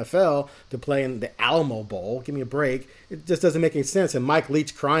the NFL to play in the Alamo Bowl, give me a break, it just doesn't make any sense. And Mike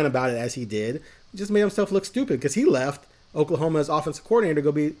Leach crying about it as he did just made himself look stupid because he left Oklahoma as offensive coordinator to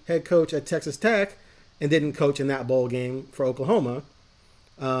go be head coach at Texas Tech and didn't coach in that bowl game for Oklahoma.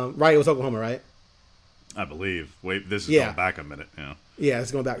 Right, it was Oklahoma, right? I believe. Wait, this is going back a minute. Yeah,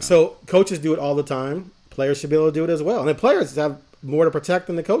 it's going back. So coaches do it all the time. Players should be able to do it as well. And the players have more to protect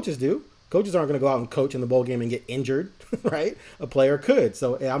than the coaches do. Coaches aren't going to go out and coach in the bowl game and get injured, right? A player could.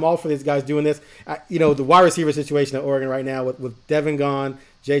 So I'm all for these guys doing this. The wide receiver situation at Oregon right now with Devin gone,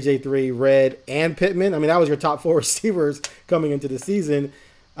 JJ3, Red, and Pittman. I mean, that was your top 4 receivers coming into the season.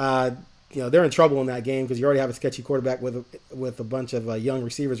 They're in trouble in that game because you already have a sketchy quarterback with a bunch of young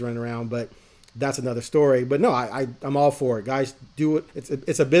receivers running around. But that's another story. But no, I'm all for it. Guys, do it.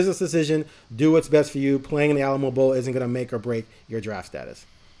 It's a business decision. Do what's best for you. Playing in the Alamo Bowl isn't going to make or break your draft status.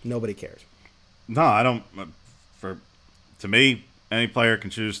 Nobody cares. No, I don't. To me, any player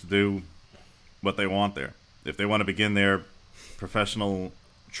can choose to do what they want there. If they want to begin their professional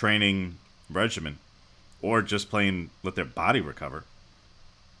training regimen or just plain let their body recover,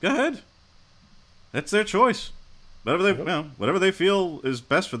 go ahead. That's their choice. Whatever they feel is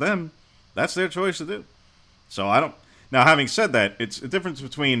best for them, that's their choice to do. So I don't. Now, having said that, it's a difference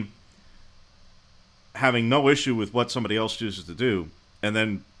between having no issue with what somebody else chooses to do and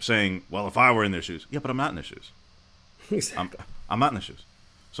then saying, well, if I were in their shoes. Yeah, but I'm not in their shoes. Exactly. I'm not in their shoes.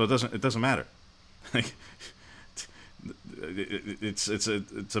 So it doesn't matter.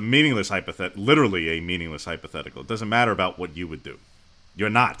 It's a meaningless hypothetical, literally a meaningless hypothetical. It doesn't matter about what you would do. You're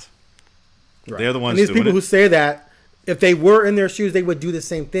not. Right. They're the ones doing it. These people who say that, if they were in their shoes, they would do the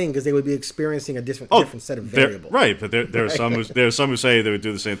same thing because they would be experiencing a different set of variables. Right, but there are some who say they would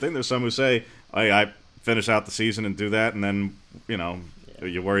do the same thing. There's some who say, I finish out the season and do that, and then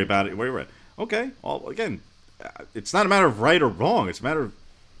you worry about it. Worry about it. Okay. Well, again, it's not a matter of right or wrong. It's a matter of,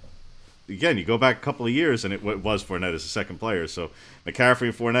 again, you go back a couple of years, and it was Fournette as a second player. So McCaffrey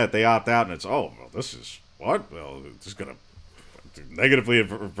and Fournette, they opt out, and it's, this is what? Well, it's just going to negatively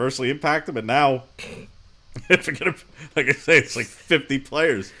and adversely impact them, and now, like I say, it's like 50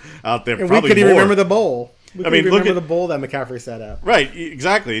 players out there. And probably we could even more. remember the bowl. Look at the bowl that McCaffrey sat out. Right,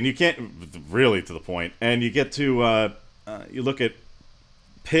 exactly, and you can't really to the point. And you get to you look at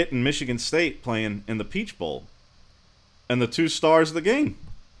Pitt and Michigan State playing in the Peach Bowl, and the 2 stars of the game,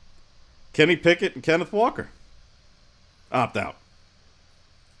 Kenny Pickett and Kenneth Walker, opt out.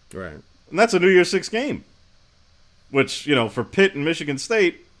 Right, and that's a New Year's Six game, which for Pitt and Michigan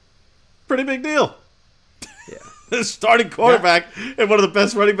State, pretty big deal. Yeah, the starting quarterback and one of the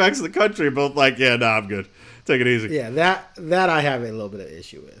best running backs in the country are both like, I'm good. Take it easy. Yeah, that I have a little bit of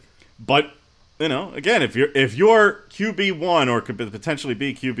issue with. But again, if you're QB1 or could potentially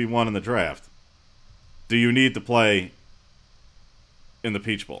be QB1 in the draft, do you need to play in the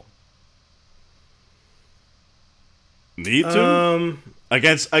Peach Bowl? Need to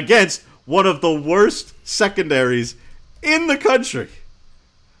against one of the worst secondaries in the country.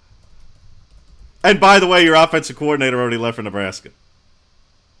 And by the way, your offensive coordinator already left for Nebraska.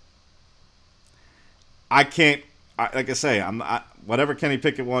 I can't. Like I say, I'm not, whatever Kenny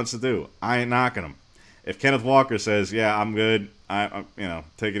Pickett wants to do, I ain't knocking him. If Kenneth Walker says, "Yeah, I'm good,"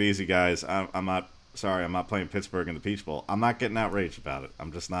 take it easy, guys. I'm not sorry. I'm not playing Pittsburgh in the Peach Bowl. I'm not getting outraged about it.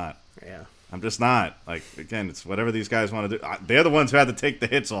 I'm just not. Yeah. I'm just not. Like, again, it's whatever these guys want to do. They're the ones who had to take the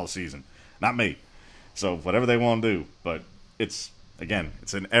hits all season, not me. So whatever they want to do, but it's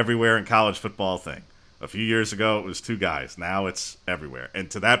an everywhere in college football thing. A few years ago, it was 2 guys. Now it's everywhere. And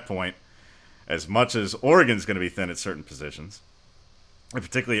to that point, as much as Oregon's going to be thin at certain positions, and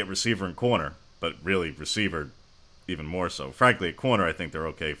particularly at receiver and corner, but really receiver even more so. Frankly, at corner, I think they're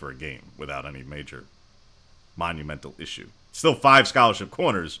okay for a game without any major monumental issue. Still 5 scholarship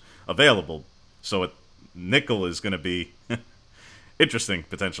corners available, so nickel is going to be interesting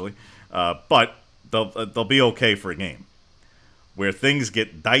potentially, but they'll be okay for a game. Where things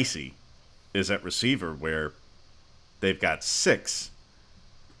get dicey is at receiver, where they've got 6,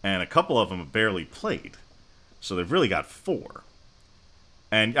 and a couple of them have barely played, so they've really got 4.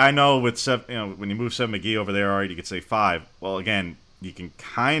 And I know with when you move Seven McGee over there, all right, you could say 5. Well, again, you can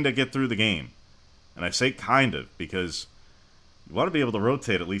kind of get through the game, and I say kind of because you want to be able to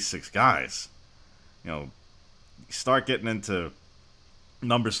rotate at least 6 guys. You start getting into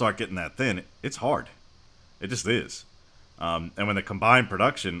numbers, start getting that thin. It's hard. It just is. And when the combined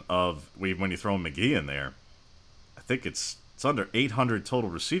production of when you throw McGee in there, I think it's under 800 total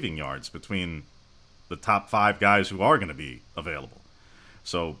receiving yards between the top 5 guys who are going to be available.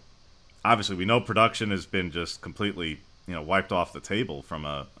 So obviously we know production has been just completely, wiped off the table from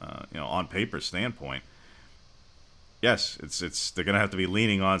a, on paper standpoint. Yes, they're going to have to be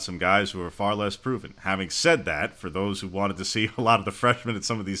leaning on some guys who are far less proven. Having said that, for those who wanted to see a lot of the freshmen at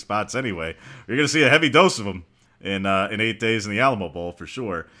some of these spots anyway, you're going to see a heavy dose of them in 8 days in the Alamo Bowl for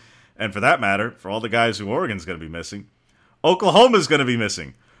sure. And for that matter, for all the guys who Oregon's going to be missing, Oklahoma's going to be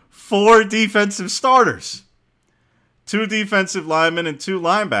missing 4 defensive starters, 2 defensive linemen and 2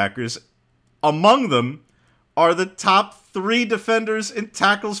 linebackers. Among them are the top 3 defenders in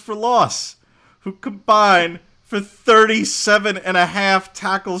tackles for loss, who combine for 37.5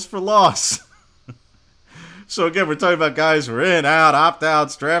 tackles for loss. So again, we're talking about guys who are in, out,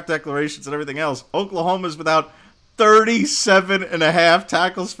 opt-outs, draft declarations, and everything else. Oklahoma's without 37.5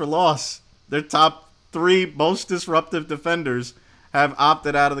 tackles for loss. Their top 3 most disruptive defenders have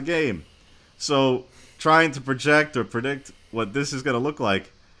opted out of the game. So trying to project or predict what this is going to look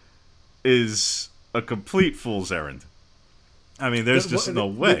like is a complete fool's errand. I mean, there's just no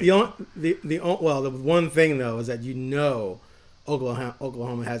way. The one thing, though, is that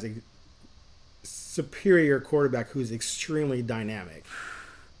Oklahoma has a superior quarterback who's extremely dynamic.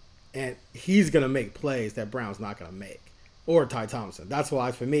 And he's going to make plays that Brown's not going to make. Or Ty Thompson. That's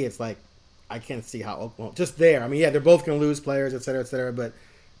why, for me, it's like, I can't see how Oklahoma... Just there. I mean, yeah, they're both going to lose players, et cetera, but,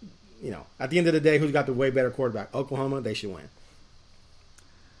 at the end of the day, who's got the way better quarterback? Oklahoma, they should win.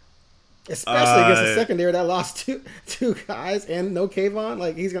 Especially against the secondary that lost two guys and no Kayvon.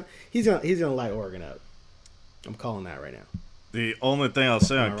 Like, he's gonna light Oregon up. I'm calling that right now. The only thing I'll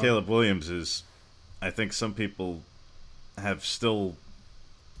say on Caleb Williams is I think some people have still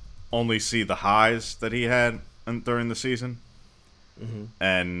only see the highs that he had during the season,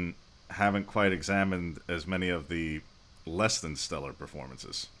 and haven't quite examined as many of the less than stellar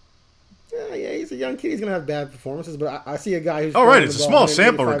performances. Yeah, he's a young kid. He's going to have bad performances, but I see a guy who's... Oh, right, it's a small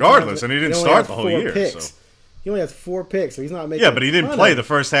sample regardless, and he didn't start the whole year. So. He only has 4 picks, so he's not making... Yeah, but he didn't play the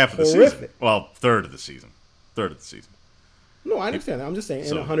first half of the season. Well, third of the season. No, I understand that. I'm just saying,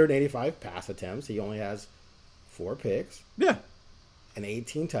 in 185 pass attempts, he only has 4 picks. Yeah. And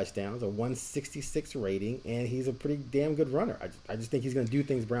 18 touchdowns, a 166 rating, and he's a pretty damn good runner. I just think he's going to do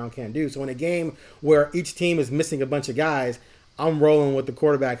things Brown can't do. So in a game where each team is missing a bunch of guys, I'm rolling with the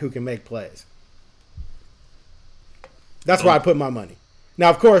quarterback who can make plays. That's where I put my money. Now,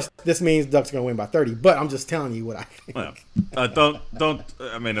 of course, this means Ducks are going to win by 30, but I'm just telling you what I think. Well, don't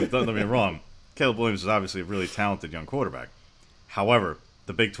get me wrong. Caleb Williams is obviously a really talented young quarterback. However,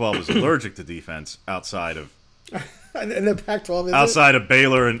 the Big 12 is allergic to defense outside of and the Pac-12 is outside of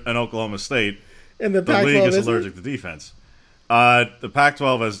Baylor and Oklahoma State. And the Pac-12 league is allergic to defense. The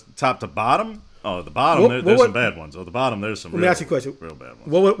Pac-12 is top to bottom. Oh, the bottom, there's some bad ones. Oh, the bottom, there's some Let me ask you a question. Real bad ones.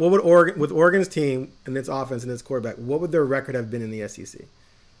 What would Oregon, with Oregon's team and its offense and its quarterback, what would their record have been in the SEC?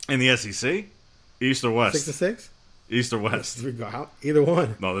 In the SEC? East or West? 6-6? East or West? Either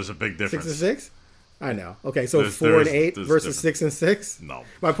one. No, there's a big difference. 6-6? I know. Okay, so 4-8 versus 6-6? No.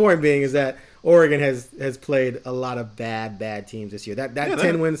 My point being is that Oregon has played a lot of bad teams this year. That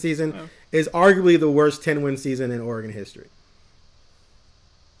 10-win season is arguably the worst 10-win season in Oregon history.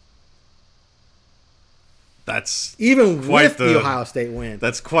 That's even with the Ohio State win.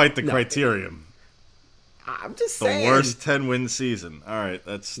 That's quite the criterion. I'm just saying. The worst 10-win season. All right,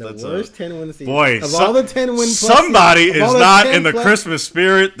 that's the worst 10-win season. Boy, all the 10-win somebody is not in the Christmas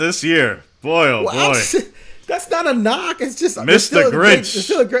spirit this year. Boy, oh boy. That's not a knock. It's just Mr. Grinch. It's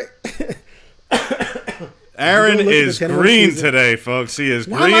still a great. Aaron is green today, folks. He is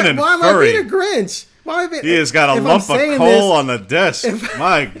green and furry. Why am I being a Grinch? He has got a lump of coal on the desk.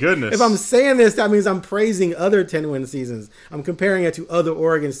 My goodness. If I'm saying this, that means I'm praising other 10-win seasons. I'm comparing it to other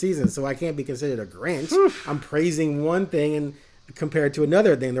Oregon seasons, so I can't be considered a Grinch. I'm praising one thing and compared to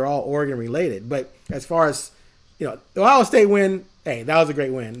another thing. They're all Oregon related. But as far as, the Ohio State win, hey, that was a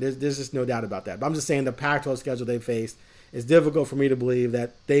great win. There's just no doubt about that. But I'm just saying the Pac-12 schedule they faced, it's difficult for me to believe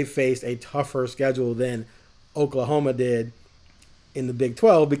that they faced a tougher schedule than Oklahoma did in the Big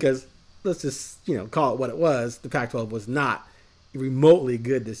 12 because let's just, call it what it was. The Pac-12 was not remotely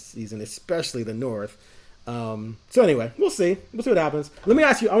good this season, especially the North. So anyway, we'll see. We'll see what happens. Let me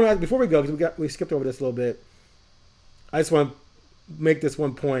ask you, before we go, because we skipped over this a little bit. I just want to make this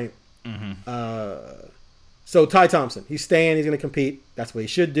one point. So Ty Thompson, he's staying. He's going to compete. That's what he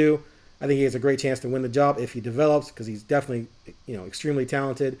should do. I think he has a great chance to win the job if he develops because he's definitely, extremely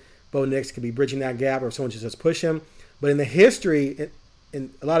talented. Bo Nix could be bridging that gap or if someone should just push him. But in the history,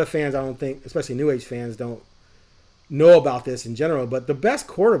 and a lot of fans, I don't think, especially New Age fans, don't know about this in general. But the best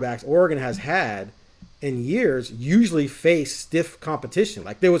quarterbacks Oregon has had in years usually face stiff competition.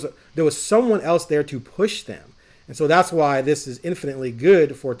 Like there was someone else there to push them. And so that's why this is infinitely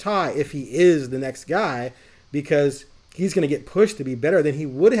good for Ty if he is the next guy, because he's going to get pushed to be better than he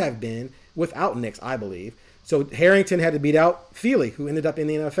would have been without Nix, I believe. So Harrington had to beat out Feely, who ended up in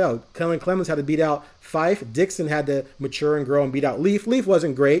the NFL. Kellen Clemens had to beat out Fife. Dixon had to mature and grow and beat out Leaf. Leaf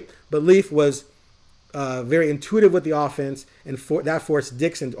wasn't great, but Leaf was very intuitive with the offense, and that forced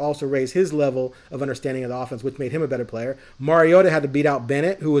Dixon to also raise his level of understanding of the offense, which made him a better player. Mariota had to beat out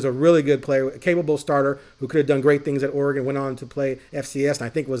Bennett, who was a really good player, a capable starter, who could have done great things at Oregon, went on to play FCS, and I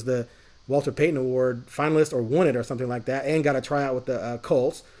think was the Walter Payton Award finalist or won it or something like that, and got a tryout with the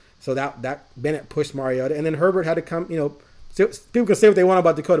Colts. So that Bennett pushed Mariota. And then Herbert had to come, people can say what they want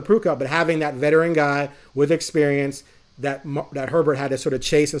about Dakota Prukop, but having that veteran guy with experience that Herbert had to sort of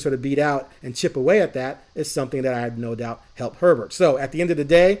chase and sort of beat out and chip away at that is something that I have no doubt helped Herbert. So at the end of the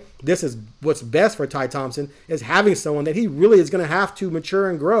day, this is what's best for Ty Thompson, is having someone that he really is going to have to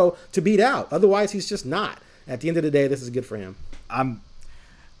mature and grow to beat out. Otherwise, he's just not. At the end of the day, this is good for him. I'm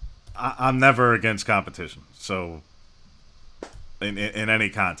never against competition. So in any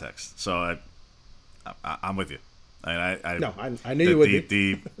context. So I'm with you. I knew you would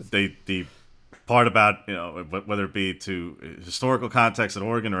be. The part about, whether it be to historical context at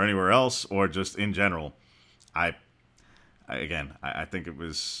Oregon or anywhere else, or just in general, I think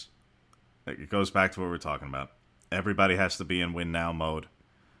it goes back to what we were talking about. Everybody has to be in win now mode.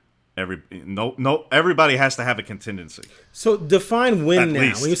 Everybody has to have a contingency. So define win at now.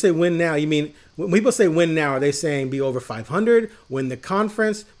 Least. When you say win now, you mean, when people say win now, are they saying be over 500, win the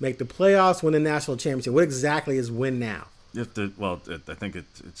conference, make the playoffs, win the national championship? What exactly is win now? I think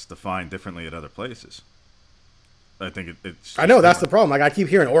it's defined differently at other places. I think it's. I know that's the problem. Like I keep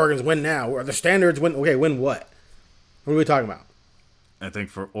hearing Oregon's win now, or the standards win. Okay, win what? What are we talking about? I think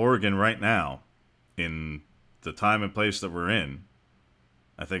for Oregon right now, in the time and place that we're in,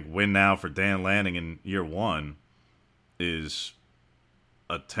 I think win now for Dan Lanning in year one is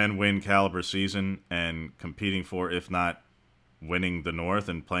a 10-win caliber season and competing for, if not winning the North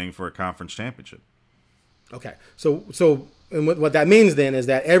and playing for a conference championship. Okay, so and what that means then is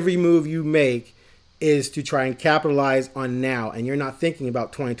that every move you make is to try and capitalize on now, and you're not thinking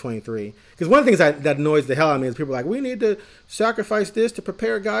about 2023. Because one of the things that annoys the hell out of me is people are like, we need to sacrifice this to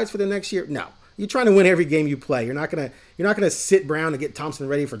prepare guys for the next year. No, you're trying to win every game you play. You're not gonna sit Brown and get Thompson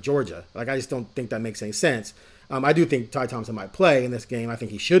ready for Georgia. Like I just don't think that makes any sense. I do think Ty Thompson might play in this game. I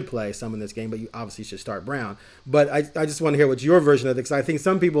think he should play some in this game, but you obviously should start Brown. But I just want to hear what's your version of it, because I think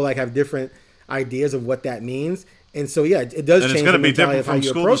some people have different ideas of what that means, and so it does change. And it's going to be different from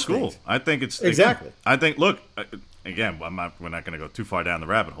school school to school. Things. I think it's exactly. Again, I think again, we're not going to go too far down the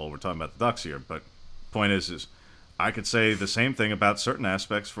rabbit hole. We're talking about the Ducks here, but point is I could say the same thing about certain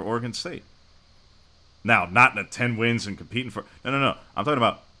aspects for Oregon State. Now, not in the 10 wins and competing for no. I'm talking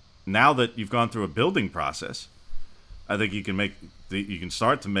about now that you've gone through a building process. I think you can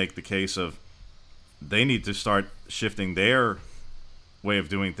start to make the case of they need to start shifting their way of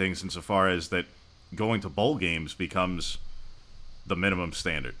doing things insofar as that going to bowl games becomes the minimum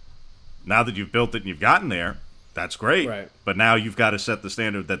standard. Now that you've built it and you've gotten there, that's great. Right. But now you've got to set the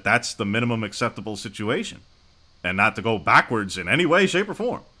standard that that's the minimum acceptable situation, and not to go backwards in any way, shape, or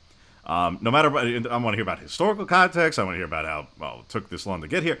form. No matter what, I want to hear about historical context. I want to hear about how it took this long to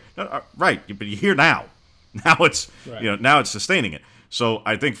get here. Right, but you're here now. Now it's now it's sustaining it. So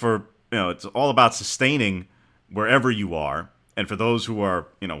I think for it's all about sustaining wherever you are. And for those who are,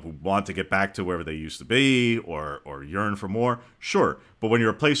 who want to get back to wherever they used to be or yearn for more, sure. But when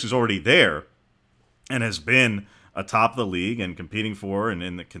you're a place who's already there and has been atop the league and competing for and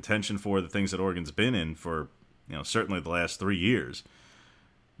in the contention for the things that Oregon's been in for, certainly the last 3 years,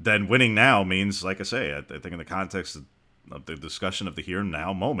 then winning now means, like I say, I think in the context of the discussion of the here and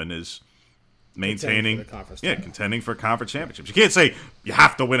now moment is maintaining, contending for conference championships. You can't say you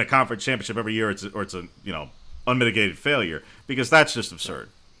have to win a conference championship every year or it's a unmitigated failure, because that's just absurd.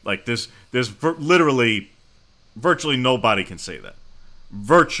 Like there's literally virtually nobody can say that.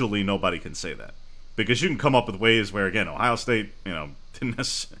 Virtually nobody can say that, because you can come up with ways where, again, Ohio State, didn't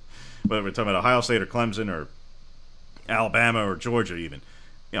necessarily, whether we're talking about Ohio State or Clemson or Alabama or Georgia even,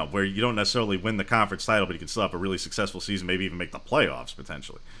 where you don't necessarily win the conference title, but you can still have a really successful season, maybe even make the playoffs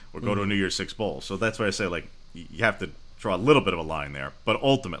potentially, or go to a New Year's Six bowl. So that's why I say, you have to draw a little bit of a line there. But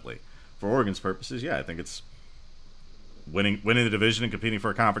ultimately, for Oregon's purposes, I think it's winning the division and competing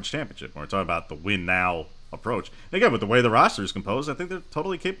for a conference championship. When we're talking about the win now approach, and again, with the way the roster is composed, I think they're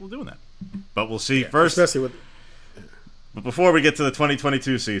totally capable of doing that. But we'll see first. Especially with. But before we get to the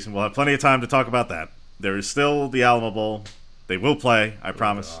 2022 season, we'll have plenty of time to talk about that. There is still the Alamo Bowl. They will play, I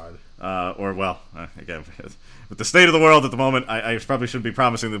promise. Again, with the state of the world at the moment, I probably shouldn't be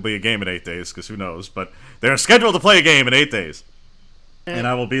promising there'll be a game in 8 days, because who knows. But they're scheduled to play a game in 8 days. And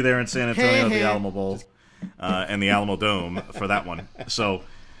I will be there in San Antonio at the Alamo Bowl and the Alamo Dome for that one. So,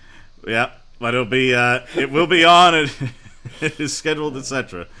 yeah, but it will be on. It is scheduled,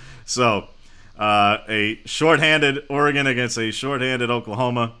 etc. So, a shorthanded Oregon against a shorthanded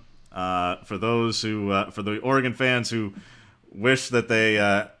Oklahoma. For the Oregon fans who wish that they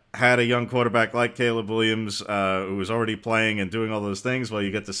had a young quarterback like Caleb Williams, who was already playing and doing all those things, well,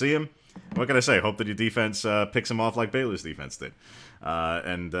 you get to see him. What can I say? Hope that your defense picks him off like Baylor's defense did,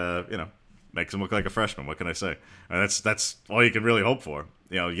 and makes him look like a freshman. What can I say? That's all you can really hope for.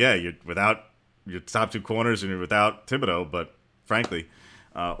 You're without your top two corners and you're without Thibodeau, but frankly,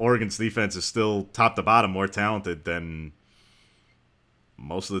 Oregon's defense is still top to bottom more talented than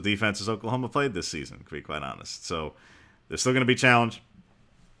most of the defenses Oklahoma played this season, to be quite honest. So there's still going to be a challenge.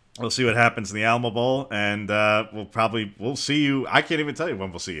 We'll see what happens in the Alamo Bowl, and we'll see you. I can't even tell you when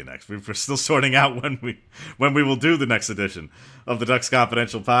we'll see you next. We're still sorting out when we will do the next edition of the Ducks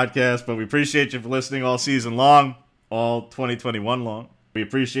Confidential podcast. But we appreciate you for listening all season long, all 2021 long. We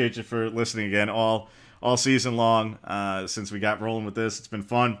appreciate you for listening again all season long since we got rolling with this. It's been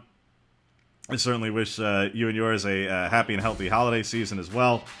fun. I certainly wish you and yours a happy and healthy holiday season as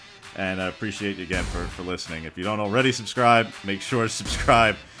well. And I appreciate you again for listening. If you don't already subscribe, make sure to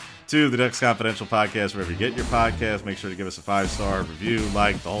subscribe to the Ducks Confidential podcast wherever you get your podcast. Make sure to give us a 5-star review,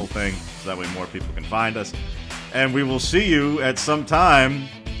 like the whole thing, so that way more people can find us. And we will see you at some time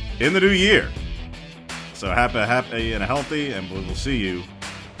in the new year. So happy and healthy, and we will see you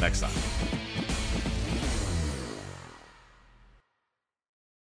next time.